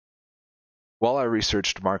 While I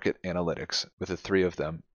researched market analytics with the three of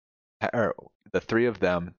them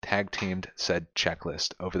tag-teamed said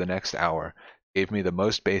checklist over the next hour, gave me the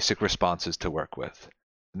most basic responses to work with.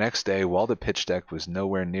 The next day, while the pitch deck was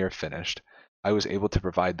nowhere near finished, I was able to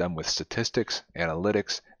provide them with statistics,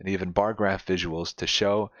 analytics, and even bar graph visuals to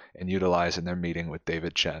show and utilize in their meeting with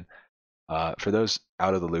David Chen. For those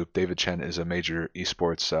out of the loop, David Chen is a major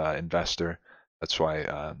esports investor. That's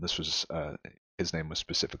why his name was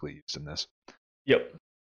specifically used in this. Yep.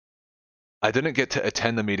 I didn't get to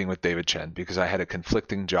attend the meeting with David Chen because I had a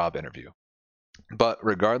conflicting job interview. But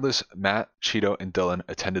regardless, Matt, Cheeto, and Dylan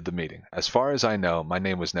attended the meeting. As far as I know, my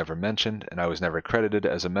name was never mentioned, and I was never credited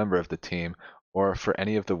as a member of the team or for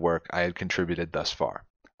any of the work I had contributed thus far.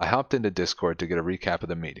 I hopped into Discord to get a recap of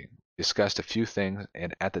the meeting, discussed a few things,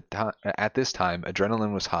 and at this time,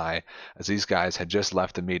 adrenaline was high as these guys had just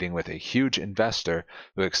left a meeting with a huge investor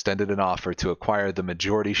who extended an offer to acquire the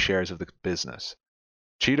majority shares of the business.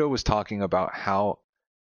 Cheeto was talking about how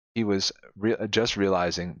he was just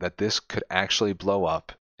realizing that this could actually blow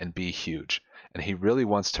up and be huge, and he really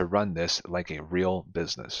wants to run this like a real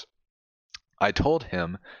business. I told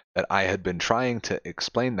him that I had been trying to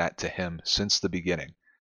explain that to him since the beginning,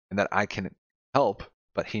 and that I can help,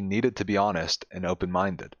 but he needed to be honest and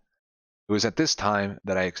open-minded. It was at this time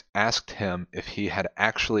that I asked him if he had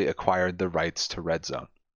actually acquired the rights to Red Zone,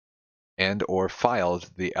 and or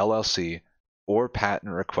filed the LLC or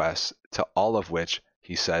patent requests, to all of which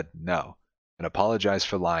he said no, and apologized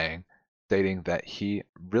for lying, stating that he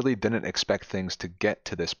really didn't expect things to get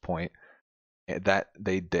to this point, that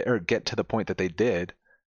they did, or get to the point that they did,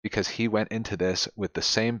 because he went into this with the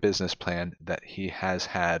same business plan that he has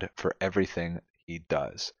had for everything he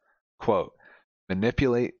does. Quote,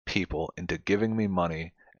 manipulate people into giving me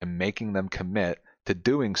money and making them commit to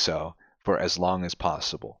doing so for as long as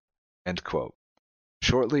possible. End quote.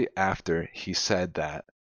 Shortly after he said that,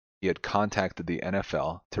 he had contacted the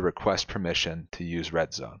NFL to request permission to use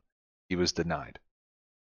Red Zone. He was denied.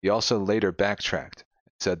 He also later backtracked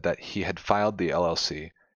and said that he had filed the LLC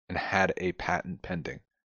and had a patent pending.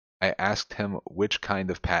 I asked him which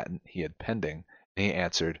kind of patent he had pending, and he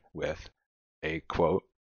answered with a, quote,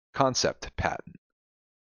 concept patent,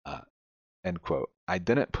 end quote. I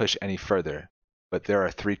didn't push any further, but there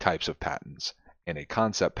are 3 types of patents, and a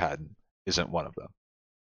concept patent isn't one of them.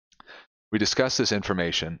 We discussed this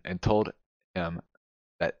information and told him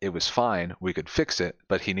that it was fine, we could fix it,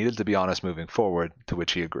 but he needed to be honest moving forward, to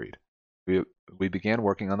which he agreed. We began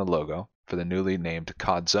working on the logo for the newly named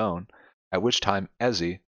COD Zone, at which time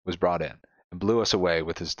Ezzy was brought in and blew us away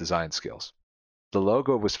with his design skills. The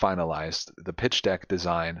logo was finalized, the pitch deck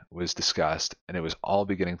design was discussed, and it was all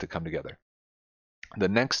beginning to come together. The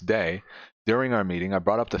next day, during our meeting, I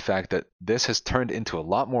brought up the fact that this has turned into a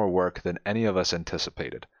lot more work than any of us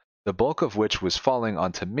anticipated, the bulk of which was falling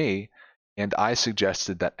onto me, and I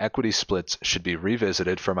suggested that equity splits should be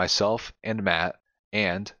revisited for myself and Matt,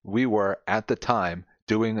 and we were, at the time,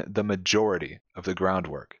 doing the majority of the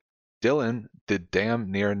groundwork. Dylan did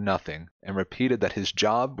damn near nothing and repeated that his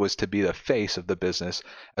job was to be the face of the business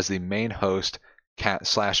as the main host /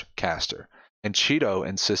 caster, and Cheeto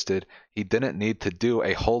insisted he didn't need to do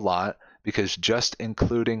a whole lot because just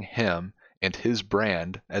including him and his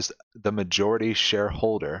brand as the majority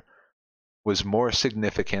shareholder was more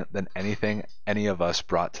significant than anything any of us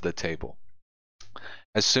brought to the table.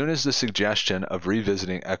 As soon as the suggestion of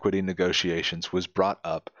revisiting equity negotiations was brought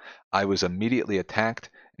up, I was immediately attacked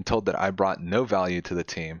and told that I brought no value to the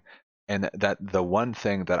team and that the one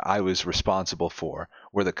thing that I was responsible for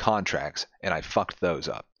were the contracts, and I fucked those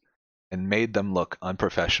up and made them look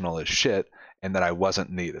unprofessional as shit, and that I wasn't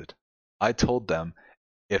needed. I told them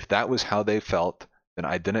if that was how they felt, then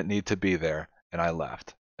I didn't need to be there, and I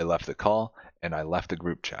left. I left the call, and I left the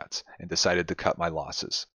group chats, and decided to cut my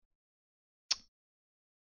losses.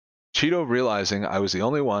 Cheeto, realizing I was the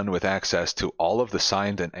only one with access to all of the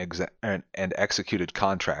signed and executed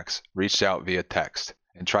contracts, reached out via text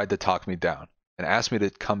and tried to talk me down, and asked me to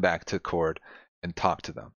come back to Cord and talk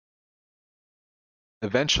to them.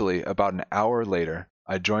 Eventually, about an hour later,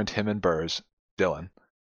 I joined him and Burrs, Dylan,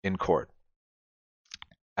 in Cord.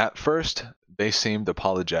 At first, they seemed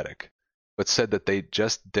apologetic, but said that they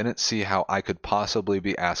just didn't see how I could possibly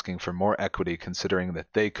be asking for more equity, considering that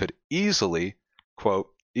they could easily, quote,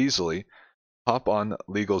 easily hop on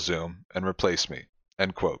LegalZoom and replace me,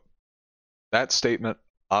 end quote. That statement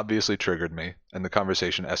obviously triggered me, and the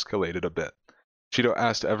conversation escalated a bit. Cheeto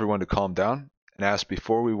asked everyone to calm down and asked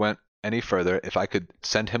before we went any further if I could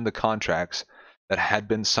send him the contracts that had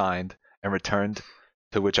been signed and returned,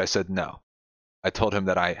 to which I said no. I told him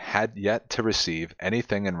that I had yet to receive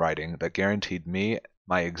anything in writing that guaranteed me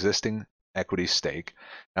my existing equity stake,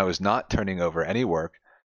 and I was not turning over any work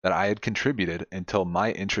that I had contributed until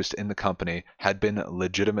my interest in the company had been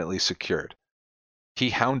legitimately secured. He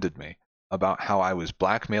hounded me about how I was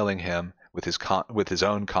blackmailing him with his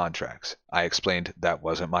own contracts. I explained that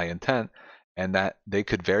wasn't my intent, and that they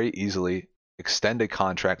could very easily extend a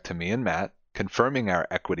contract to me and Matt, confirming our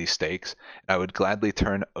equity stakes, and I would gladly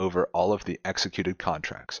turn over all of the executed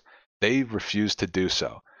contracts. They refused to do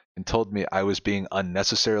so, and told me I was being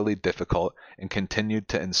unnecessarily difficult and continued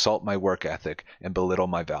to insult my work ethic and belittle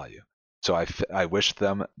my value. So I wished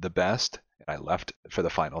them the best, and I left for the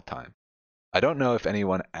final time. I don't know if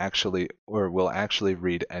anyone actually or will actually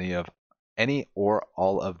read any of any or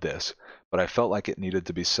all of this, but I felt like it needed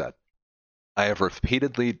to be said. I have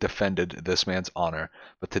repeatedly defended this man's honor,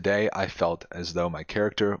 but today I felt as though my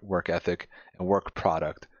character, work ethic, and work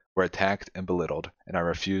product were attacked and belittled, and I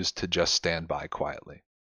refused to just stand by quietly.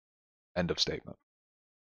 End of statement.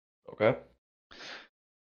 Okay.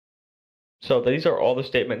 So these are all the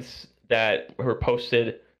statements that were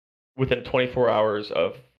posted within 24 hours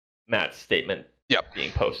of Matt's statement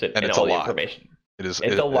being posted, and it's all the lot. information. It's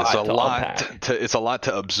a lot it's a lot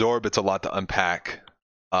to absorb. It's a lot to unpack.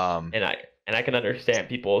 And I can understand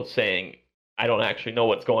people saying, I don't actually know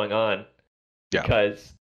what's going on,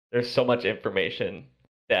 because there's so much information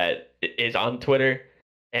that is on Twitter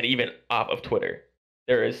and even off of Twitter.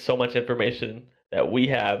 There is so much information that we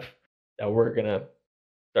have that we're gonna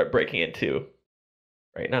start breaking into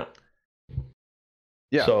right now.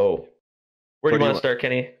 Yeah. So where do you want to start,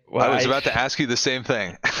 Kenny? Well, I was about to ask you the same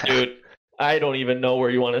thing. Dude, I don't even know where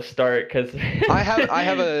you want to start, because I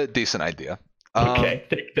have a decent idea. Okay,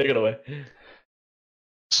 take it away.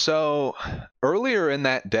 So earlier in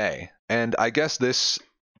that day, and I guess this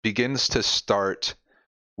begins to start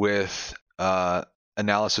with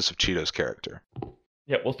analysis of Cheeto's character.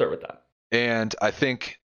 Yeah, we'll start with that. And I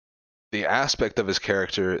think the aspect of his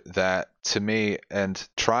character that, to me, and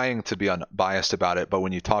trying to be unbiased about it, but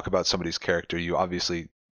when you talk about somebody's character, you obviously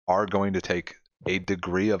are going to take a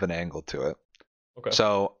degree of an angle to it. Okay.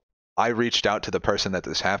 So I reached out to the person that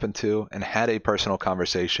this happened to and had a personal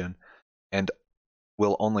conversation, and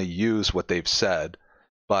will only use what they've said.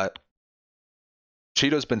 But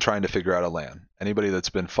Cheeto's been trying to figure out a LAN. Anybody that's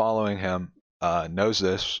been following him knows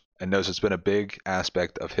this, and knows it's been a big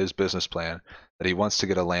aspect of his business plan that he wants to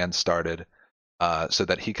get a LAN started so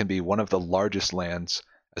that he can be one of the largest LANs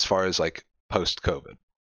as far as like post-COVID.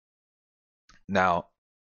 Now,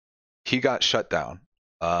 he got shut down.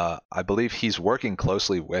 I believe he's working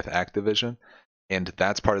closely with Activision, and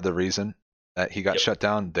that's part of the reason that he got shut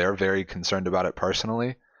down. They're very concerned about it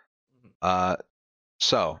personally.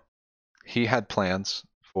 So he had plans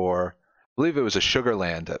for, I believe it was a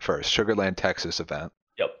Sugarland at first, Sugarland, Texas event.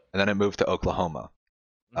 Yep. And then it moved to Oklahoma.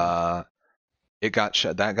 It got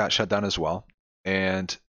that got shut down as well.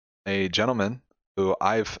 And a gentleman who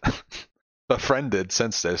I've befriended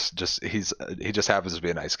since this, he just happens to be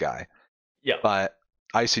a nice guy. Yeah. But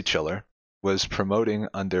Icy Chiller was promoting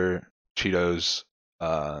under Cheeto's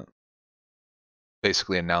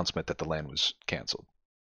basically announcement that the LAN was canceled.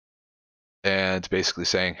 And basically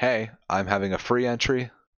saying, hey, I'm having a free entry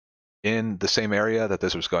in the same area that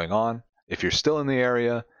this was going on. If you're still in the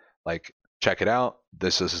area, like, check it out.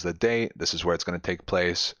 This is the date. This is where it's going to take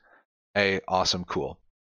place. Hey, awesome, cool.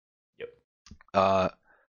 Yep.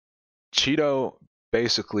 Cheeto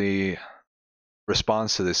basically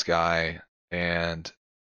responds to this guy and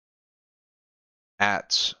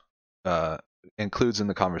includes in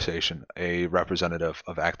the conversation a representative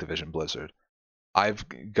of Activision Blizzard.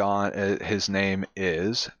 His name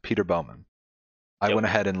is Peter Bowman. I went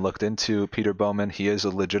ahead and looked into Peter Bowman. He is a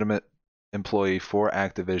legitimate employee for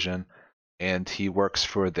Activision, and he works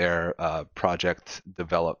for their project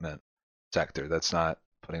development sector. That's not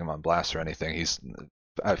putting him on blast or anything.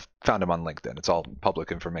 I've found him on LinkedIn. It's all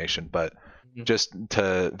public information, but just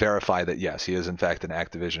to verify that, yes, he is in fact an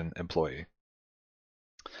Activision employee,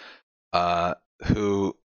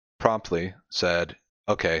 who promptly said,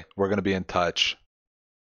 okay, we're going to be in touch.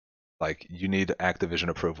 Like, you need Activision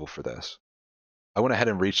approval for this. I went ahead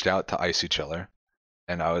and reached out to Icy Chiller,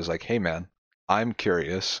 and I was like, hey man, I'm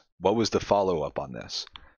curious, what was the follow-up on this?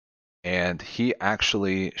 And he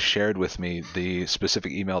actually shared with me the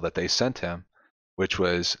specific email that they sent him, which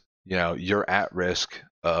was, you're at risk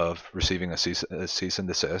of receiving a cease and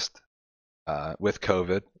desist. With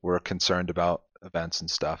COVID, we're concerned about events and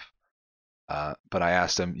stuff. But I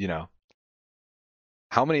asked him,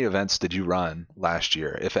 how many events did you run last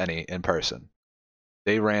year, if any, in person?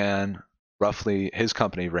 His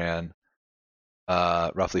company ran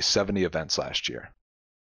roughly 70 events last year.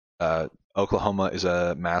 Oklahoma is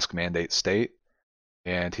a mask mandate state,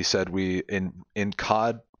 and he said in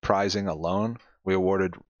COD prizing alone, we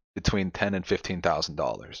awarded between $10,000 and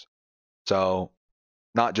 $15,000. So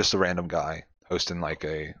not just a random guy hosting like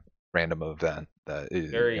a random event that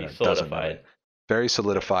very solidified. Very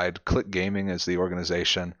solidified. Click Gaming is the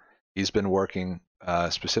organization. He's been working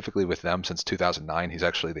specifically with them since 2009. He's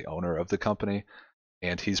actually the owner of the company,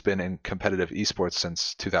 and he's been in competitive esports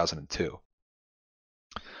since 2002.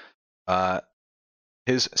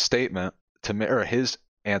 His statement to me, or his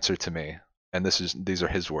answer to me, and these are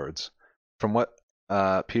his words. From what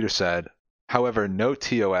Peter said, however, no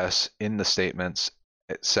TOS in the statements,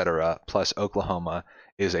 etc., plus Oklahoma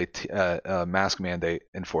is a mask mandate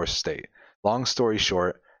enforced state. Long story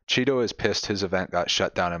short, Cheeto is pissed his event got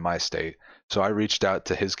shut down in my state, so I reached out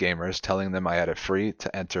to his gamers, telling them I had it free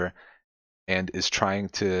to enter, and is trying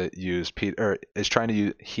to use Peter,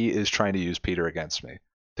 he is trying to use Peter against me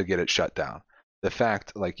to get it shut down. The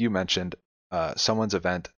fact, like you mentioned, someone's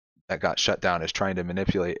event that got shut down is trying to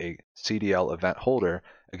manipulate a CDL event holder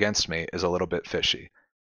against me is a little bit fishy.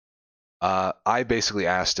 I basically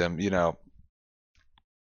asked him,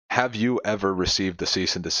 have you ever received a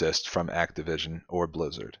cease and desist from Activision or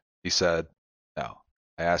Blizzard? He said, no.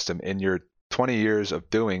 I asked him, in your 20 years of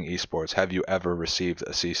doing esports, have you ever received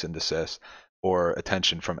a cease and desist or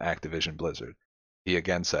attention from Activision Blizzard? He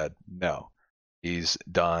again said, no. He's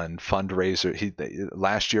done fundraiser.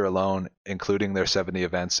 Last year alone, including their 70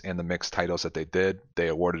 events and the mixed titles that they did, they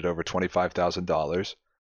awarded over $25,000.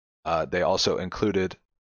 They also included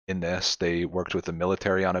in this, they worked with the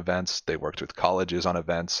military on events. They worked with colleges on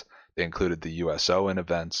events. They included the USO in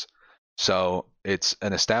events. So it's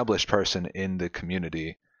an established person in the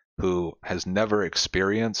community who has never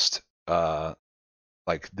experienced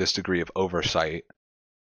like this degree of oversight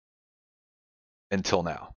until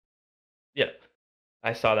now. Yeah,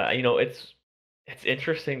 I saw that. It's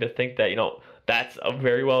interesting to think that that's a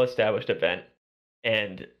very well established event,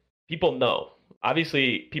 and people know.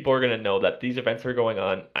 Obviously, people are going to know that these events are going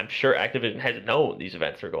on. I'm sure Activision has known these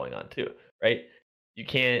events are going on too, right? You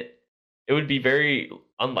can't. It would be very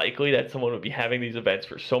unlikely that someone would be having these events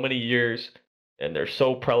for so many years, and they're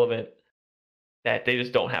so prevalent that they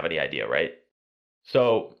just don't have any idea, right?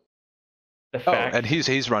 So the fact, and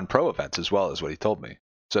he's run pro events as well, is what he told me.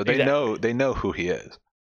 So they know who he is.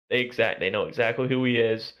 They know exactly who he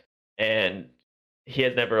is, and he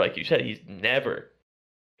has never, like you said, he's never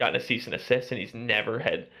gotten a cease and desist, and he's never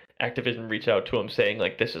had Activision reach out to him saying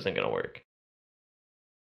like this isn't going to work.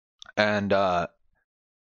 And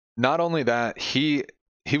not only that, he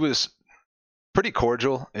was pretty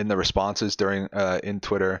cordial in the responses during in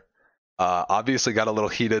Twitter. Obviously got a little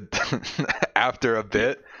heated after a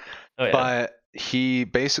bit, but he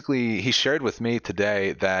shared with me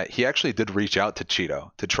today that he actually did reach out to Cheeto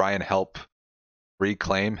to try and help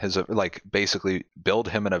reclaim his, like, basically build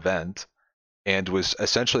him an event, and was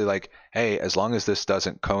essentially like, hey, as long as this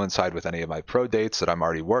doesn't coincide with any of my pro dates that I'm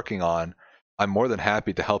already working on, I'm more than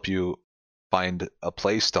happy to help you find a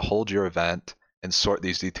place to hold your event and sort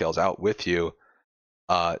these details out with you.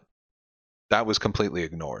 That was completely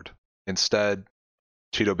ignored. Instead,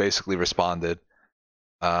 Cheeto basically responded,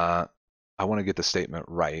 I want to get the statement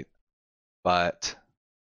right, but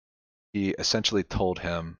he essentially told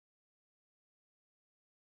him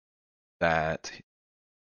that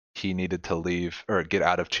he needed to leave or get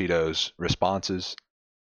out of Cheeto's responses,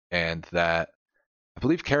 and that I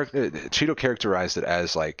believe Cheeto characterized it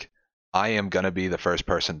as like, I am going to be the first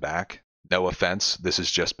person back. No offense, this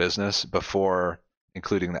is just business, before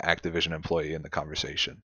including the Activision employee in the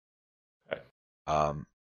conversation. Okay.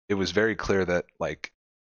 It was very clear that like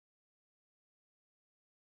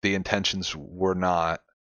the intentions were not,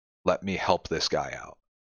 let me help this guy out.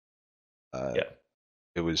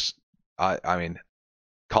 It was, I mean,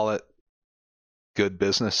 call it good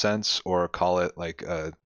business sense or call it like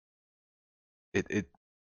it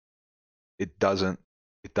doesn't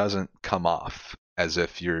come off as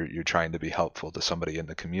if you're trying to be helpful to somebody in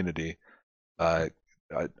the community.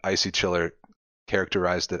 Icy Chiller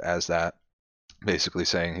characterized it as that, basically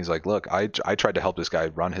saying, he's like, look, I tried to help this guy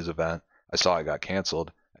run his event. I saw it got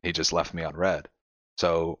canceled. He just left me on red.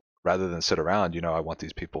 So rather than sit around, I want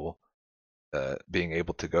these people being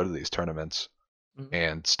able to go to these tournaments,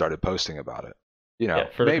 and started posting about it.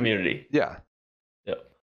 For the community. Yeah.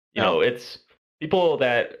 It's people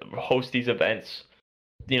that host these events.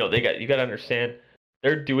 You got to understand,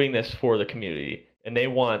 they're doing this for the community, and they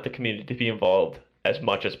want the community to be involved as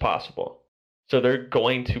much as possible. So they're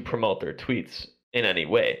going to promote their tweets in any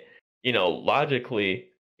way. Logically,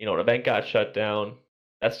 an event got shut down.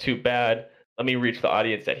 That's too bad. Let me reach the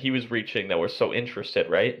audience that he was reaching that were so interested,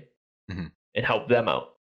 right? Mm-hmm. And help them out.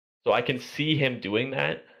 So I can see him doing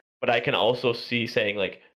that, but I can also see saying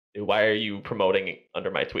like, why are you promoting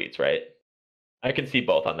under my tweets, right? I can see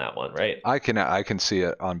both on that one, right? I can see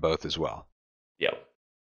it on both as well. Yeah.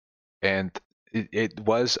 And it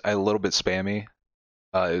was a little bit spammy.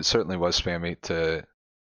 It certainly was spammy to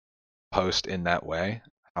post in that way.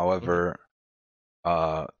 However,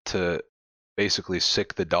 to basically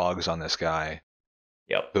sick the dogs on this guy.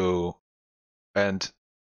 Yep. Who, and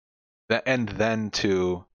then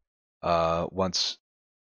to once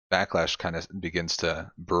backlash kind of begins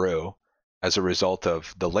to brew as a result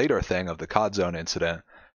of the later thing of the COD Zone incident,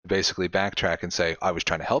 basically backtrack and say, I was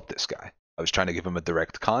trying to help this guy. I was trying to give him a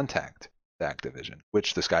direct contact to Activision,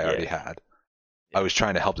 which this guy already had. I was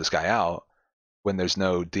trying to help this guy out when there's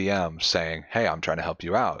no DM saying, hey, I'm trying to help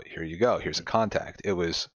you out. Here you go. Here's a contact. It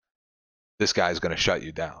was, this guy's going to shut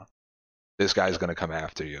you down. This guy's going to come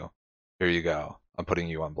after you. Here you go. I'm putting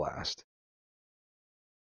you on blast.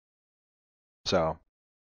 So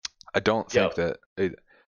I don't think that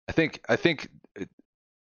I think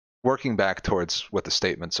working back towards what the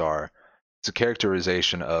statements are, it's a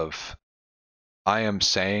characterization of, I am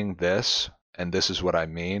saying this and this is what I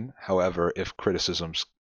mean. However, if criticisms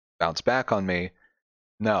bounce back on me,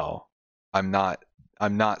 no, I'm not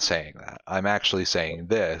saying that. I'm actually saying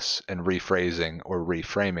this and rephrasing or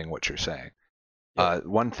reframing what you're saying.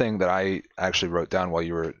 One thing that I actually wrote down while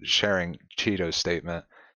you were sharing Cheeto's statement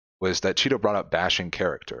was that Cheeto brought up bashing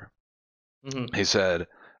character. Mm-hmm. He said,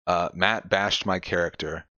 Matt bashed my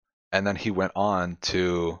character, and then he went on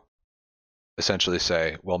to essentially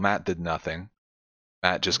say, well, Matt did nothing.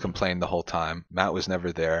 Matt just complained the whole time. Matt was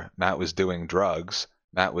never there. Matt was doing drugs.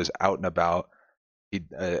 Matt was out and about.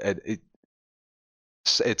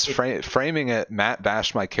 Framing it, Matt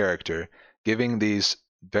bashed my character, giving these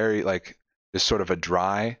very, like, this sort of a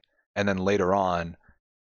dry, and then later on,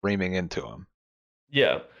 reaming into him.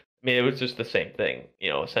 Yeah. I mean, it was just the same thing.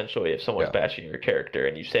 Essentially, if someone's bashing your character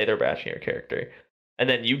and you say they're bashing your character, and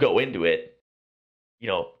then you go into it,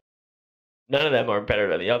 none of them are better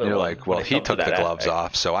than the other one. You're like, well, he took the gloves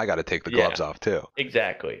off, so I got to take the gloves off too.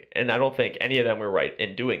 Exactly. And I don't think any of them were right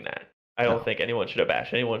in doing that. I don't think anyone should have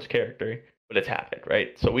bashed anyone's character, but it's happened,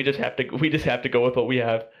 right? So we just have to go with what we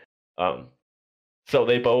have. So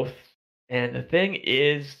they both, and the thing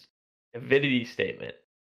is, Avidity's statement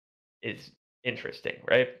is interesting,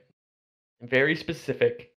 right? Very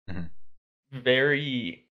specific,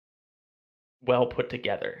 very well put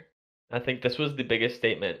together. I think this was the biggest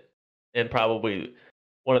statement and probably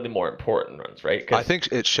one of the more important ones, right? I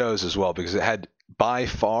think it shows as well because it had by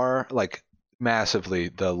far, like, massively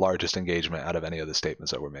the largest engagement out of any of the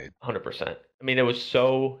statements that were made. 100%. I mean, it was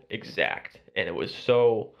so exact and it was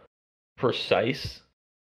so precise,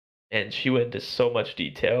 and she went into so much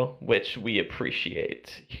detail, which we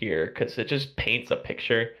appreciate here because it just paints a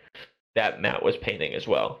picture that Matt was painting as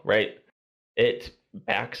well, right? It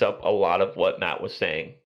backs up a lot of what Matt was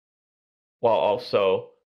saying while also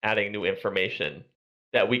adding new information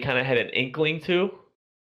that we kind of had an inkling to,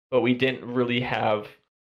 but we didn't really have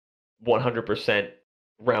 100%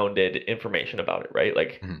 rounded information about it, right?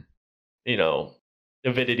 Like,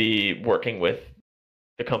 Avidity working with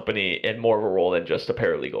the company in more of a role than just a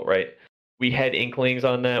paralegal, right? We had inklings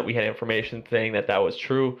on that. We had information saying that was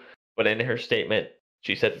true, but in her statement,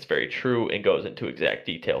 she says it's very true and goes into exact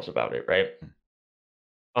details about it, right?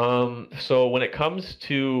 So when it comes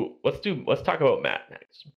to let's talk about Matt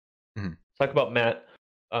next. Let's talk about Matt.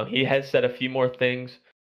 He has said a few more things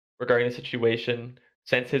regarding the situation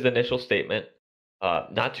since his initial statement.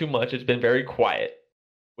 Not too much. It's been very quiet,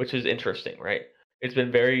 which is interesting, right? It's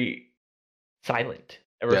been very silent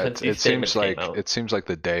ever since these statements came out. It seems like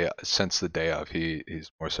since the day of,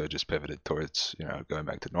 he's more so just pivoted towards going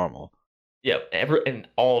back to normal. Yeah, and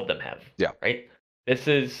all of them have. Yeah. Right. This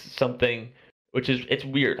is something which is, it's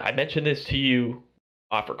weird. I mentioned this to you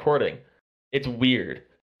off recording. It's weird,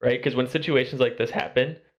 right? Because when situations like this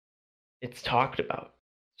happen, it's talked about.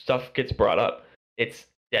 Stuff gets brought up. It's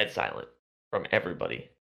dead silent from everybody.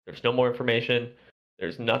 There's no more information.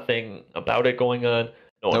 There's nothing about it going on.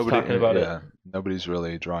 No one's talking about it. Nobody's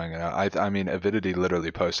really drawing it out. I mean, Avidity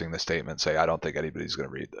literally posting the statement say, I don't think anybody's going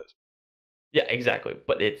to read this. Yeah, exactly.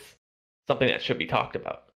 But it's something that should be talked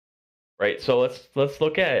about, right? So let's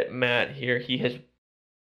look at Matt here. He has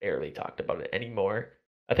barely talked about it anymore.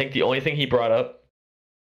 I think the only thing he brought up,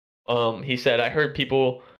 he said, I heard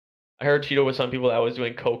Cheeto with some people that I was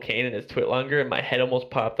doing cocaine in his Twitlonger, and my head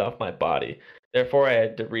almost popped off my body. Therefore, I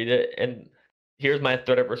had to read it, and here's my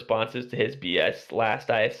thread of responses to his BS last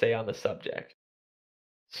I say on the subject.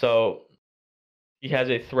 So he has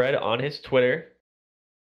a thread on his Twitter,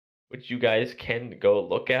 which you guys can go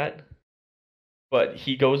look at. But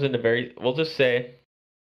he goes into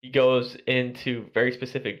he goes into very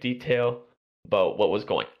specific detail about what was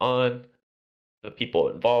going on, the people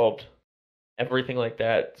involved, everything like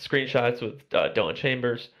that. Screenshots with Dylan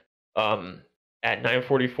Chambers. At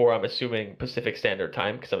 9:44, I'm assuming Pacific Standard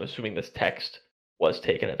Time, because I'm assuming this text was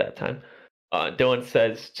taken at that time. Dylan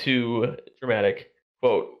says to Dramatic,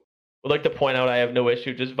 quote, would like to point out I have no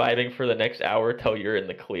issue just vibing for the next hour till you're in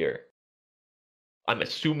the clear. I'm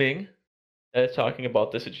assuming that it's talking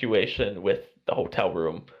about the situation with the hotel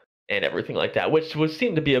room and everything like that, which would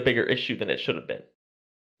seem to be a bigger issue than it should have been.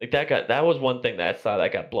 Like that was one thing that I saw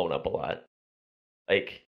that got blown up a lot.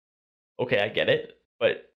 Like, okay, I get it,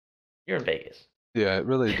 but you're in Vegas. Yeah, it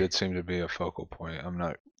really did seem to be a focal point. I'm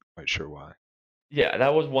not quite sure why. Yeah,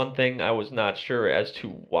 that was one thing I was not sure as to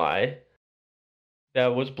why that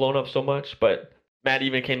was blown up so much. But Matt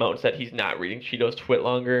even came out and said he's not reading Cheeto's twit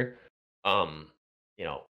longer. Um, you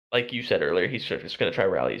know, like you said earlier, he's just going to try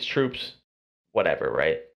rally his troops, whatever,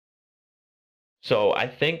 right? So I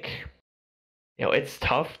think it's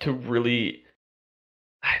tough to really.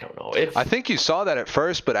 I don't know. I think you saw that at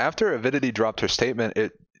first, but after Avidity dropped her statement,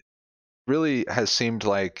 it really has seemed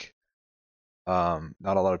like not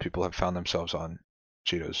a lot of people have found themselves on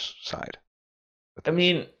Cheeto's side. I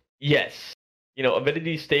mean, yes,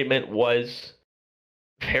 Avidity's statement was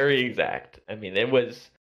very exact. I mean, it was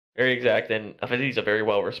very exact, and Avidity's a very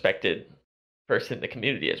well respected person in the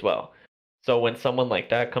community as well. So when someone like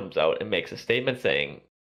that comes out and makes a statement saying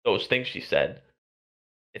those things she said,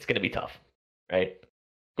 it's going to be tough, right?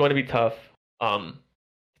 It's going to be tough. To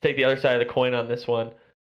take the other side of the coin on this one,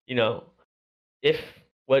 if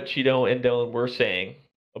what Cheeto and Dylan were saying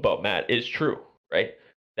about Matt is true, right?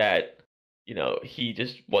 That he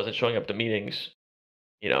just wasn't showing up to meetings.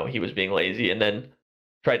 He was being lazy, and then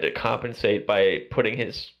tried to compensate by putting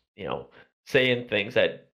his saying things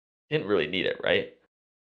that didn't really need it, right?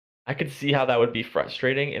 I could see how that would be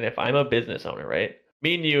frustrating. And if I'm a business owner, right?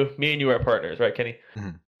 Me and you are partners, right, Kenny?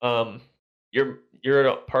 Mm-hmm. You're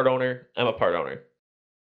a part owner. I'm a part owner.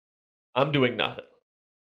 I'm doing nothing,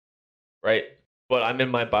 right? But I'm in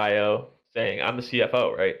my bio saying I'm the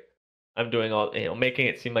CFO, right? I'm doing all, making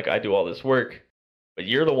it seem like I do all this work, but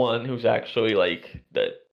you're the one who's actually like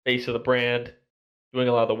the face of the brand, doing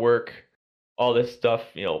a lot of the work, all this stuff,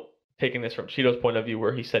 taking this from Cheeto's point of view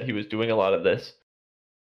where he said he was doing a lot of this.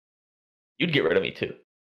 You'd get rid of me too.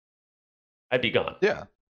 I'd be gone. Yeah.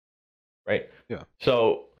 Right? Yeah.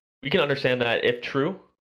 So we can understand that if true,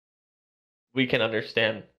 we can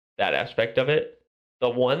understand that aspect of it. The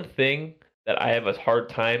one thing that I have a hard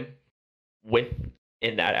time with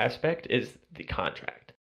in that aspect is the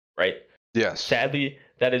contract, right? Yes. Sadly,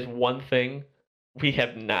 that is one thing we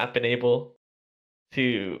have not been able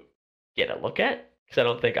to get a look at because I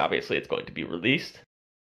don't think obviously it's going to be released.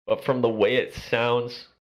 But from the way it sounds,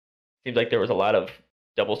 seems like there was a lot of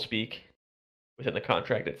double speak within the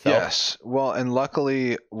contract itself. Yes. Well, and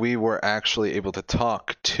luckily we were actually able to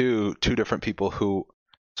talk to two different people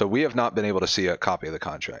so we have not been able to see a copy of the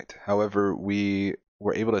contract. However, we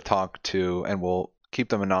were able to talk to, and we'll keep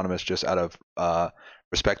them anonymous just out of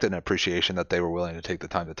respect and appreciation that they were willing to take the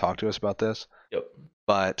time to talk to us about this. Yep.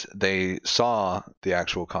 But they saw the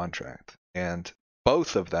actual contract, and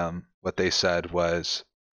both of them, what they said was,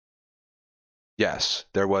 yes,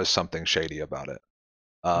 there was something shady about it.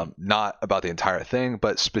 Not about the entire thing,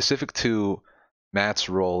 but specific to Matt's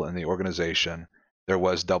role in the organization, there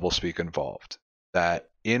was doublespeak involved. That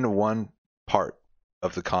in one part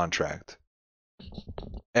of the contract,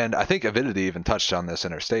 and I think Avidity even touched on this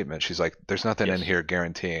in her statement. She's like, there's nothing in here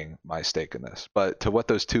guaranteeing my stake in this. But to what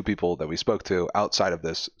those two people that we spoke to outside of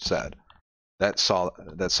this said, that saw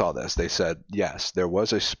this, they said, yes, there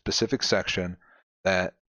was a specific section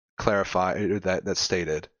that clarified, that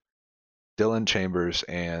stated, Dylan Chambers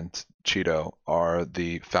and Cheeto are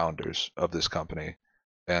the founders of this company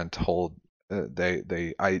and hold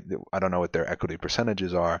I don't know what their equity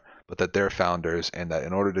percentages are, but that they're founders and that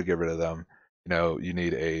in order to get rid of them, you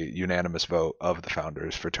need a unanimous vote of the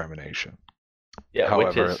founders for termination. Yeah.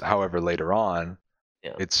 However, later on,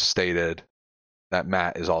 yeah, it's stated that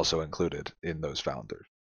Matt is also included in those founders.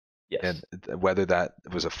 Yes. And whether that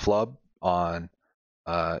was a flub on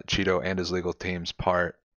Cheeto and his legal team's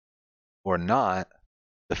part or not,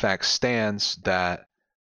 the fact stands that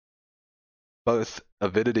both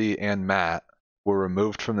Avidity and Matt were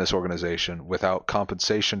removed from this organization without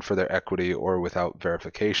compensation for their equity or without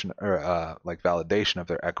verification or validation of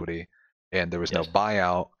their equity, and there was no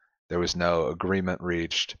buyout, there was no agreement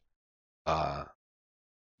reached. Yeah.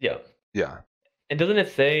 Yeah. And doesn't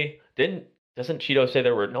Cheeto say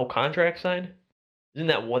there were no contracts signed? Isn't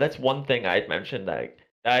that's one thing I'd mentioned that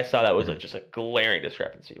I saw that was just a glaring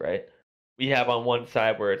discrepancy, right? We have on one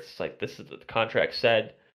side where it's like this is what the contract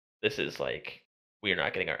said, this is like we are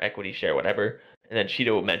not getting our equity share, whatever. And then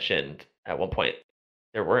Cheeto mentioned at one point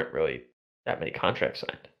there weren't really that many contracts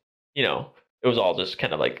signed. It was all just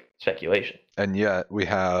kind of like speculation. And yet we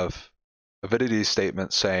have Avidity's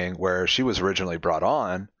statement saying where she was originally brought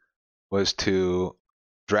on was to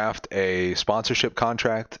draft a sponsorship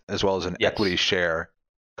contract as well as an equity share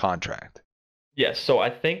contract. Yes. So I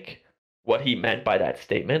think what he meant by that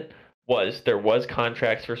statement was there was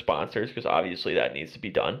contracts for sponsors because obviously that needs to be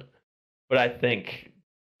done. But I think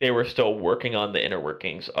they were still working on the inner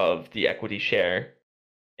workings of the equity share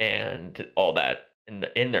and all that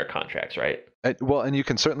in their contracts, right? Well, and you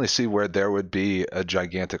can certainly see where there would be a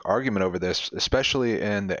gigantic argument over this, especially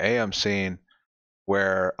in the AM scene,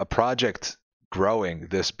 where a project growing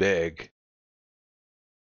this big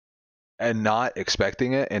and not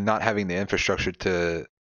expecting it and not having the infrastructure to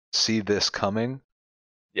see this coming,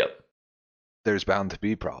 Yep. there's bound to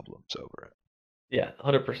be problems over it. Yeah,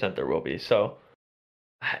 100% there will be. So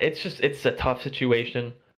it's a tough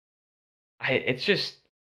situation. It's just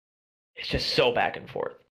so back and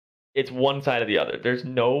forth. It's one side or the other. There's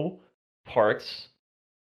no parts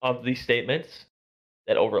of these statements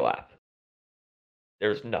that overlap.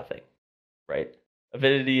 There's nothing, right?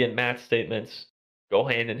 Avidity and Matt's statements go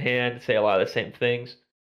hand in hand, say a lot of the same things.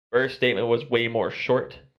 Burr's statement was way more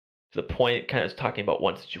short to the point, kind of talking about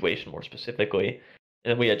one situation more specifically.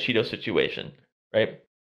 And then we had Cheeto's situation, right?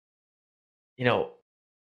 You know,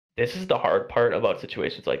 this is the hard part about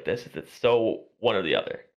situations like this is it's so one or the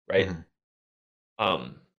other, right? Mhm.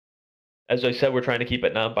 Um, as I said, we're trying to keep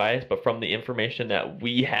it non-biased, but from the information that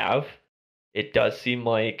we have, it does seem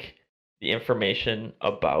like the information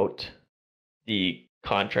about the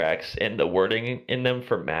contracts and the wording in them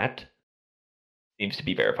for Matt seems to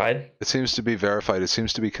be verified. It seems to be verified. It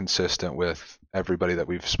seems to be consistent with everybody that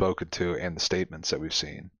we've spoken to and the statements that we've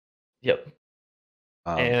seen. Yep.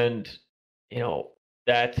 Um, And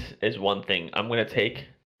that is one thing I'm going to take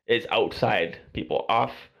is outside people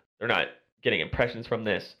off. They're not getting impressions from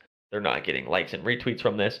this. They're not getting likes and retweets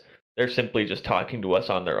from this. They're simply just talking to us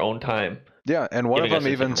on their own time. yeah, and one of Giving us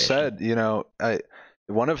them this even information. said,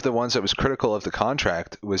 one of the ones that was critical of the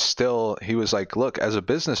contract was still, he was like, look, as a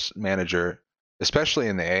business manager, especially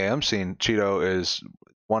in the AM scene, Cheeto is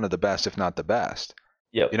one of the best, if not the best.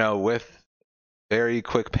 Yep. With very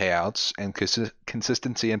quick payouts and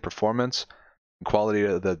consistency in performance and quality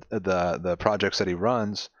of the projects that he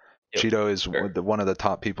runs, Yep. Cheeto is Very, one of the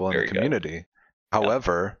top people in the very good. community.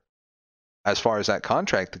 However, as far as that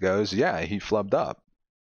contract goes, yeah, he flubbed up.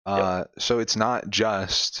 So it's not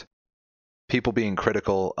just people being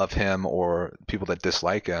critical of him or people that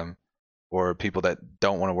dislike him or people that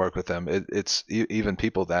don't want to work with him. It's even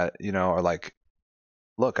people that, are like,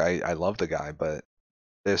 look, I love the guy, but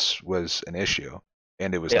this was an issue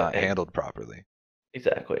and it was Yeah, not and handled properly.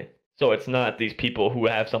 exactly. So it's not these people who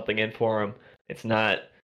have something in for him. It's not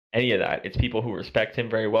any of that. It's people who respect him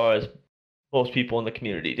very well, as most people in the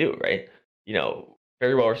community do, right?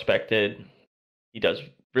 Very well respected. He does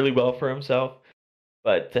really well for himself.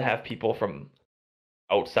 But to have people from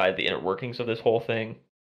outside the inner workings of this whole thing,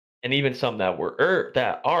 and even some that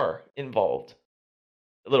that are involved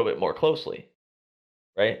a little bit more closely,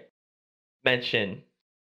 right? Mention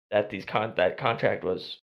that that contract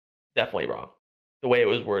was definitely wrong. The way it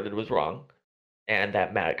was worded was wrong, and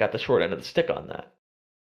that Matt got the short end of the stick on that.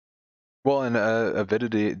 Well, and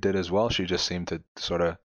Avidity did as well. She just seemed to sort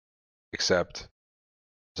of accept.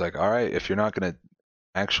 It's like, all right, if you're not going to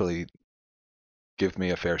actually give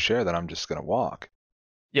me a fair share, then I'm just going to walk.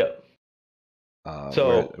 Yep.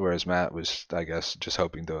 Whereas Matt was, I guess, just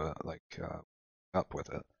hoping to up with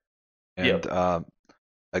it. And Yep.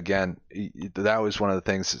 Again, that was one of the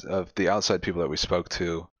things of the outside people that we spoke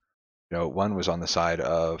to. One was on the side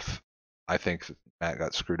of, I think Matt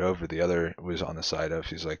got screwed over. The other was on the side of,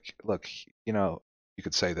 he's like, look, you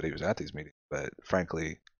could say that he was at these meetings, but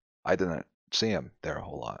frankly, I didn't see him there a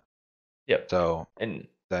whole lot. Yep. So And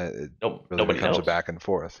that it really nobody becomes a knows. back and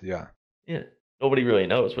forth. Yeah. Yeah. Nobody really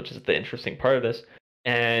knows, which is the interesting part of this.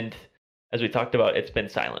 And as we talked about, it's been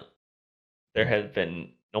silent. There have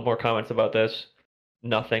been no more comments about this.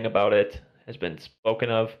 Nothing about it has been spoken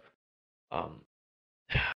of. Um,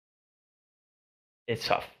 it's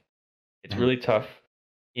tough. It's Mhm. really tough,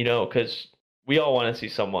 because we all want to see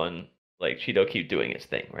someone like Cheeto keep doing his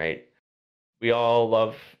thing, right? We all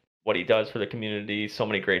love what he does for the community. So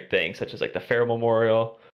many great things, such as like the Fair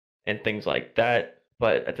Memorial and things like that.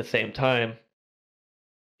 But at the same time,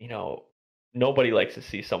 you know, nobody likes to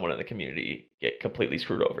see someone in the community get completely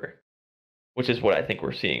screwed over, which is what I think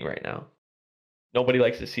we're seeing right now. Nobody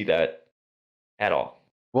likes to see that at all.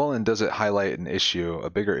 Well, and does it highlight an issue, a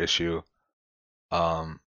bigger issue,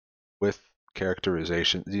 um, with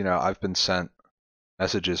characterization? I've been sent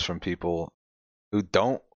messages from people who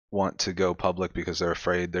don't want to go public because they're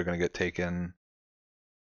afraid they're going to get taken,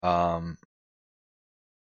 um,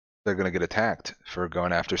 they're going to get attacked for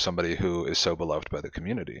going after somebody who is so beloved by the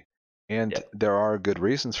community. And Yep. there are good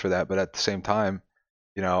reasons for that, but at the same time,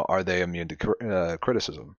 are they immune to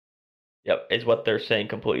criticism? Yep. Is what they're saying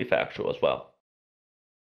completely factual as well.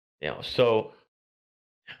 So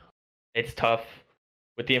it's tough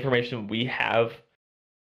with the information we have.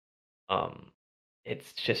 Um,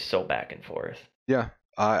 it's just so back and forth. Yeah.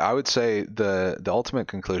 I would say the ultimate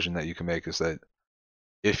conclusion that you can make is that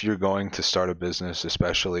if you're going to start a business,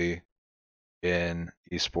 especially in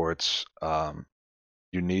esports,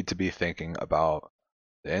 you need to be thinking about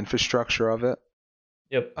the infrastructure of it.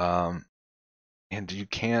 Yep. And you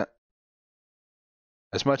can't,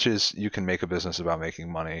 as much as you can make a business about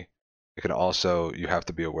making money, you can also, you have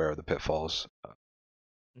to be aware of the pitfalls,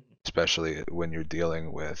 especially when you're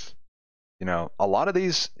dealing with, a lot of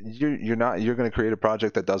these, you're going to create a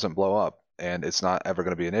project that doesn't blow up, and it's not ever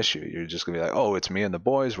going to be an issue. You're just going to be like, oh, it's me and the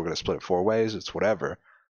boys, we're going to split it 4 ways, it's whatever.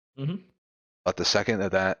 Mm-hmm. But the second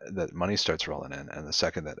that money starts rolling in, and the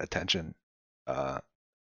second that attention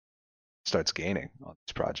starts gaining on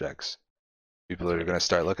these projects, people are going to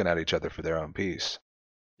start looking at each other for their own piece.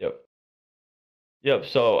 Yep.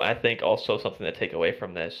 So I think also something to take away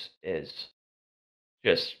from this is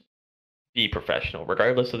just be professional,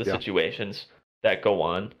 regardless of the situations that go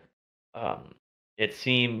on. It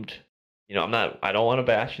seemed, I don't want to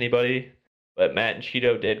bash anybody, but Matt and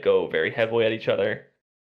Cheeto did go very heavily at each other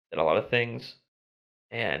in a lot of things,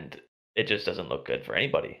 and it just doesn't look good for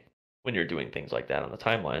anybody when you're doing things like that on the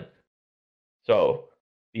timeline. So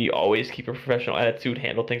you always keep a professional attitude,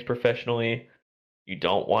 handle things professionally. You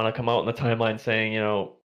don't want to come out in the timeline saying,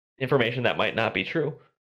 information that might not be true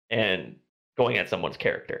and going at someone's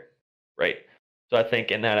character, right? So I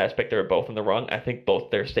think in that aspect, they were both in the wrong. I think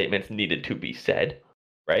both their statements needed to be said,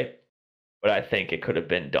 right? But I think it could have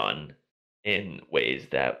been done in ways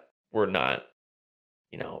that were not,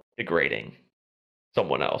 degrading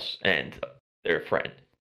someone else and their friend.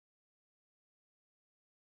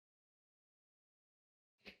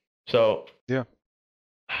 So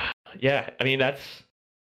yeah, I mean, that's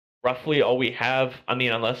roughly all we have. I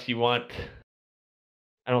mean, unless you want,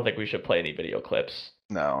 I don't think we should play any video clips.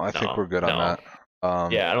 No, I think we're good on that.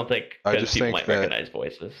 I don't think, because people might recognize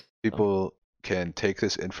voices. People can take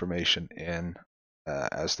this information in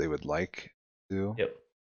as they would like to,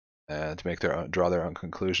 and to draw their own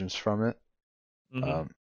conclusions from it. Mm-hmm.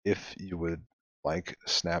 If you would like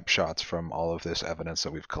snapshots from all of this evidence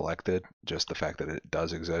that we've collected, just the fact that it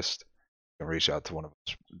does exist, you can reach out to one of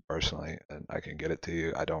us personally, and I can get it to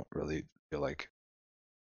you. I don't really feel like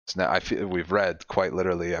I feel we've read quite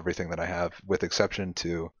literally everything that I have, with exception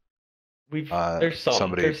to there's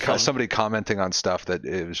somebody commenting on stuff that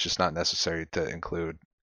it was just not necessary to include,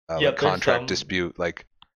 like contract dispute, like,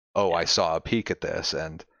 I saw a peek at this,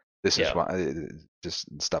 and this is why, just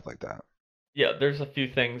stuff like that. Yeah, there's a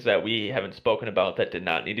few things that we haven't spoken about that did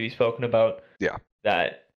not need to be spoken about. Yeah.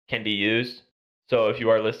 That can be used. So if you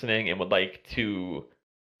are listening and would like to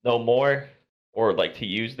know more or like to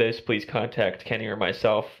use this, please contact Kenny or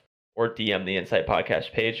myself or DM the Insight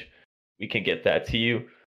Podcast page. We can get that to you. At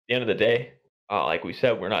the end of the day, like we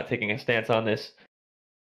said, we're not taking a stance on this.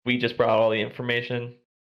 We just brought all the information.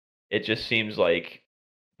 It just seems like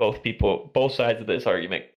both sides of this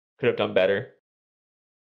argument could have done better.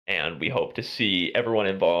 And we hope to see everyone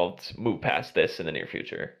involved move past this in the near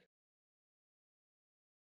future.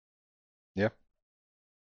 Yeah.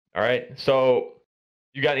 All right. So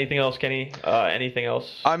you got anything else, Kenny? Anything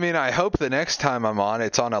else? I mean, I hope the next time I'm on,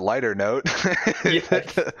 it's on a lighter note.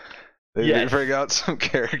 Yes. They bring out some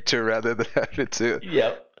character rather than having to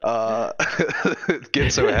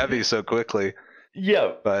get so heavy so quickly.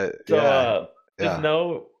 Yeah. But so, just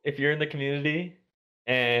know, if you're in the community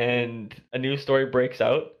and a news story breaks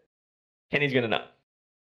out, Kenny's gonna know.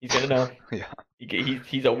 He's gonna know. Yeah.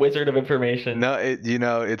 He's a wizard of information. No, it's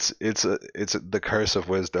the curse of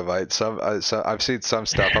wisdom. I've seen some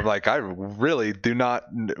stuff. I'm like, I really do not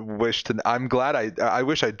wish to. I'm glad I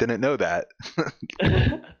wish I didn't know that.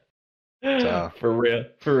 So. For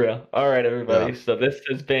real. All right, everybody. Yeah. So this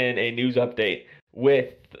has been a news update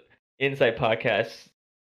with Insight Podcast,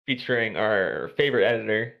 featuring our favorite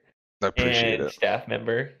editor and staff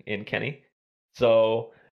member in Kenny.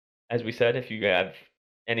 So, as we said, if you have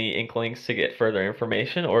any inklings to get further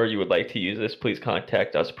information or you would like to use this, please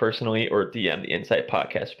contact us personally or DM the Insight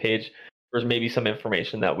Podcast page. There's maybe some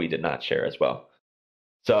information that we did not share as well.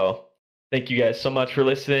 So, thank you guys so much for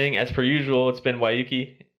listening. As per usual, it's been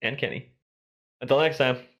Wayuki and Kenny. Until next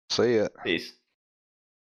time. See ya. Peace.